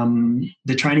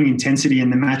the training intensity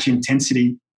and the match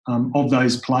intensity of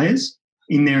those players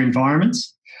in their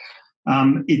environments.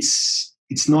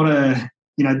 It's not a,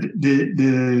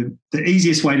 the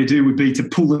easiest way to do would be to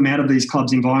pull them out of these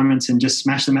clubs' environments and just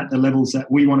smash them at the levels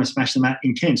that we want to smash them at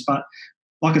in camps. But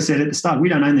like I said at the start, we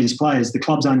don't own these players. The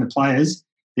clubs own the players.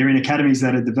 They're in academies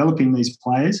that are developing these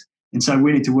players. And so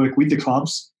we need to work with the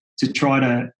clubs to try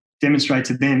to demonstrate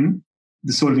to them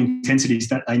the sort of intensities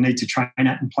that they need to train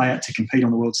at and play at to compete on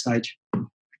the world stage.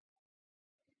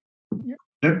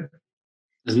 Yep.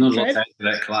 There's not a lot to add to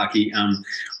that, Clarkie.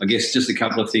 I guess just a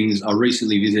couple of things. I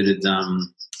recently visited,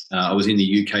 I was in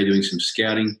the UK doing some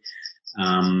scouting,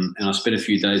 and I spent a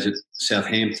few days at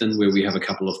Southampton where we have a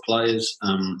couple of players,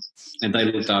 and they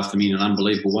looked after me in an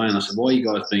unbelievable way. And I said, why are you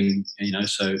guys being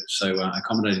so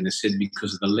accommodating? They said,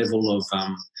 because of the level of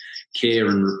care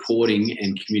and reporting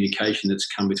and communication that's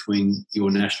come between your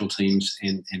national teams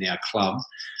and our club.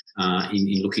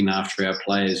 In looking after our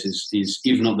players is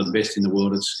if not the best in the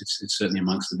world, it's certainly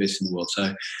amongst the best in the world. So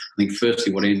I think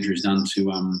firstly what Andrew has done to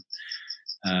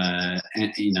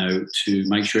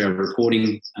make sure our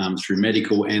reporting through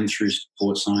medical and through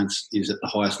sports science is at the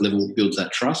highest level builds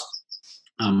that trust.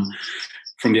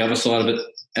 From the other side of it,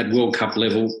 at World Cup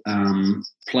level,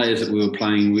 players that we were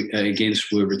playing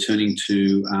against were returning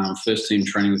to first team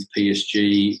training with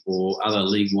PSG or other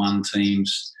League One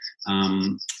teams.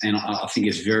 And I think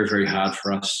it's very, very hard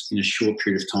for us in a short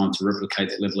period of time to replicate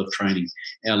that level of training.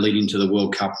 Our lead into the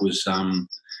World Cup was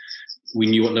we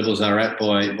knew what levels they were at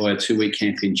by a 2-week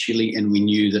camp in Chile, and we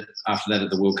knew that after that at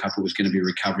the World Cup it was going to be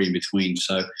recovery in between.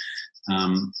 So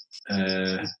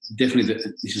definitely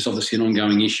this is obviously an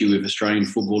ongoing issue with Australian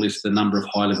football, is the number of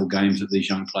high-level games that these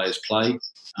young players play,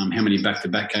 how many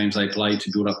back-to-back games they play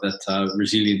to build up that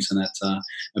resilience and that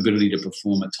ability to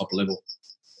perform at top level.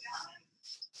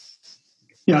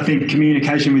 Yeah, I think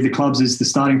communication with the clubs is the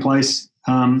starting place.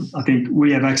 I think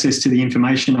we have access to the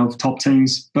information of top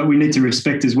teams, but we need to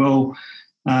respect as well,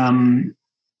 and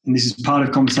this is part of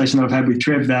the conversation that I've had with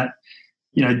Trev, that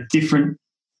different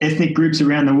ethnic groups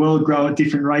around the world grow at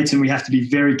different rates, and we have to be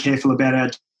very careful about our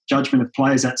judgment of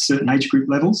players at certain age group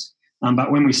levels.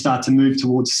 But when we start to move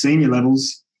towards senior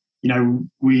levels,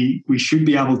 we should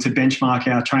be able to benchmark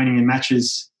our training and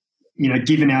matches,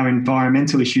 given our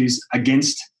environmental issues,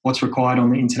 against what's required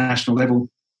on the international level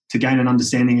to gain an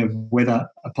understanding of whether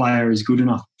a player is good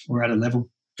enough or at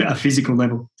a physical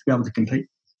level to be able to compete.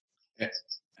 Yeah.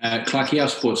 Clarkie, our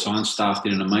sports science staff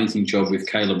did an amazing job with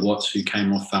Caleb Watts, who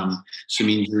came off some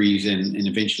injuries and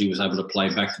eventually was able to play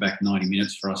back-to-back 90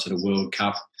 minutes for us at a World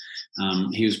Cup.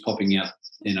 He was popping out,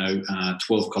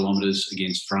 12 kilometres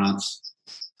against France.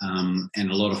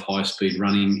 And a lot of high-speed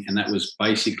running, and that was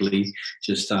basically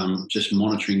just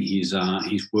monitoring his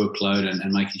workload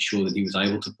and making sure that he was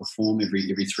able to perform every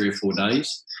 3 or 4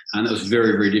 days. And that was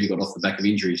very, very difficult off the back of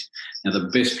injuries. Now, the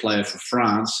best player for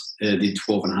France did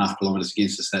 12.5 kilometres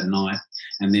against us that night,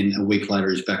 and then a week later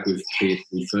he's back with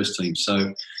the first team.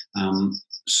 So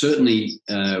certainly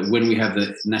when we have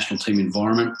the national team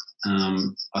environment,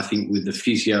 I think with the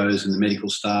physios and the medical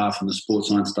staff and the sports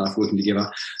science staff working together,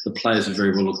 the players are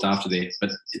very well looked after there.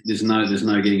 But there's no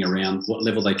getting around what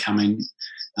level they come in.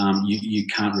 You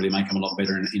can't really make them a lot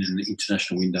better in an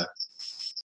international window.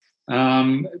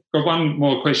 Got one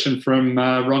more question from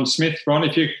Ron Smith. Ron,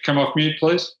 if you could come off mute,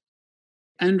 please.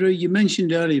 Andrew, you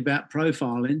mentioned earlier about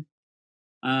profiling,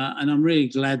 and I'm really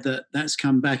glad that that's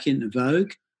come back into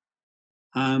vogue.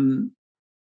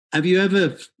 Have you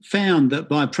ever found that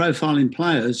by profiling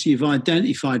players, you've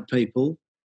identified people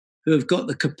who have got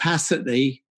the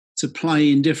capacity to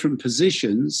play in different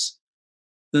positions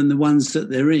than the ones that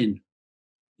they're in?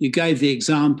 You gave the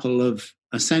example of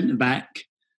a centre-back,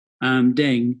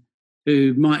 Deng,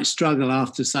 who might struggle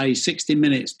after, say, 60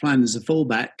 minutes playing as a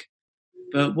fullback.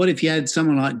 But what if you had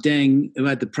someone like Deng who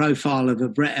had the profile of a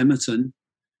Brett Emerton,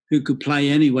 who could play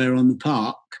anywhere on the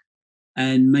park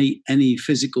and meet any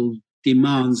physical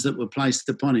demands that were placed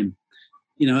upon him?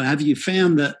 Have you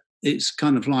found that it's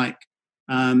kind of like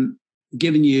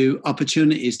giving you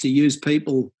opportunities to use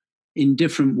people in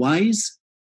different ways?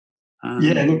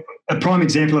 Look, a prime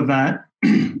example of that,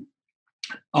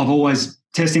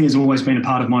 testing has always been a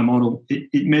part of my model.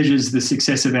 It measures the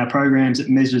success of our programs. It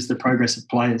measures the progress of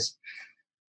players.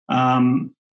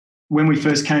 When we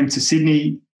first came to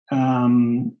Sydney,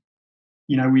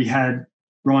 we had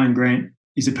Ryan Grant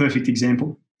is a perfect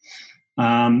example.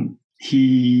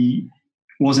 He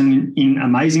wasn't in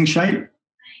amazing shape,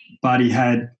 but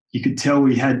you could tell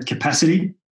he had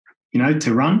capacity,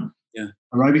 to run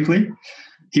aerobically.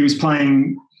 He was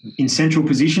playing in central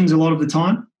positions a lot of the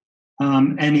time.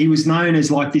 And he was known as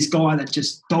like this guy that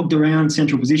just dogged around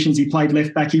central positions. He played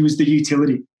left back. He was the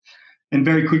utility. And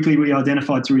very quickly we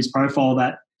identified through his profile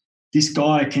that this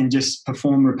guy can just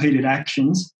perform repeated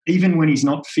actions, even when he's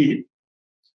not fit,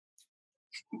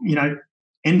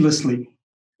 endlessly.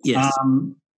 Yes.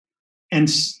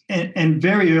 And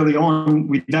very early on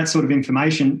with that sort of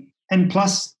information, and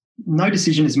plus no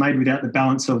decision is made without the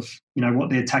balance of, what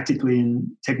they're tactically and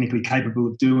technically capable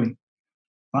of doing.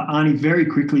 But Arnie very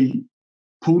quickly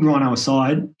pulled Rhino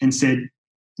aside and said,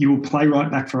 you will play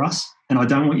right back for us, and I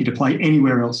don't want you to play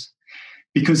anywhere else.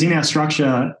 Because in our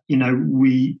structure,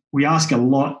 we ask a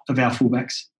lot of our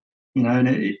fullbacks, and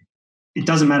it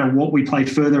doesn't matter what we play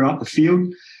further up the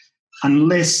field,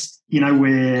 unless,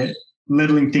 we're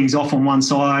levelling things off on one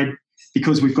side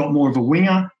because we've got more of a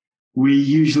winger. We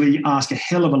usually ask a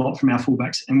hell of a lot from our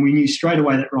fullbacks, and we knew straight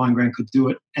away that Ryan Grant could do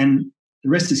it. And the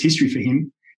rest is history for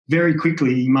him. Very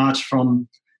quickly, he marched from,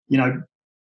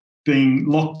 being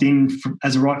locked in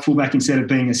as a right fullback instead of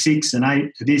being a 6, an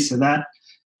 8, to this or that,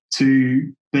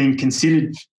 to being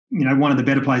considered, one of the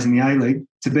better players in the A-League,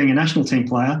 to being a national team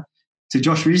player, to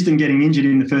Josh Risdon getting injured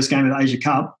in the first game of the Asia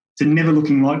Cup, to never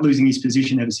looking like losing his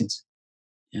position ever since.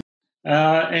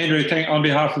 Andrew, on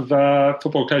behalf of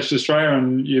Football Coaches Australia,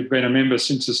 and you've been a member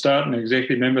since the start, an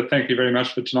executive member, thank you very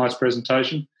much for tonight's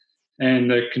presentation and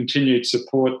the continued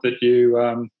support that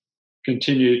you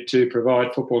continue to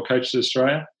provide Football Coaches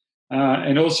Australia.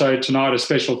 And also tonight, a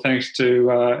special thanks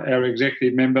to our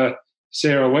executive member,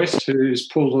 Sarah West, who's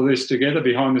pulled all this together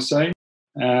behind the scene.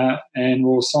 And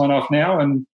we'll sign off now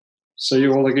and see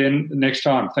you all again next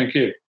time. Thank you.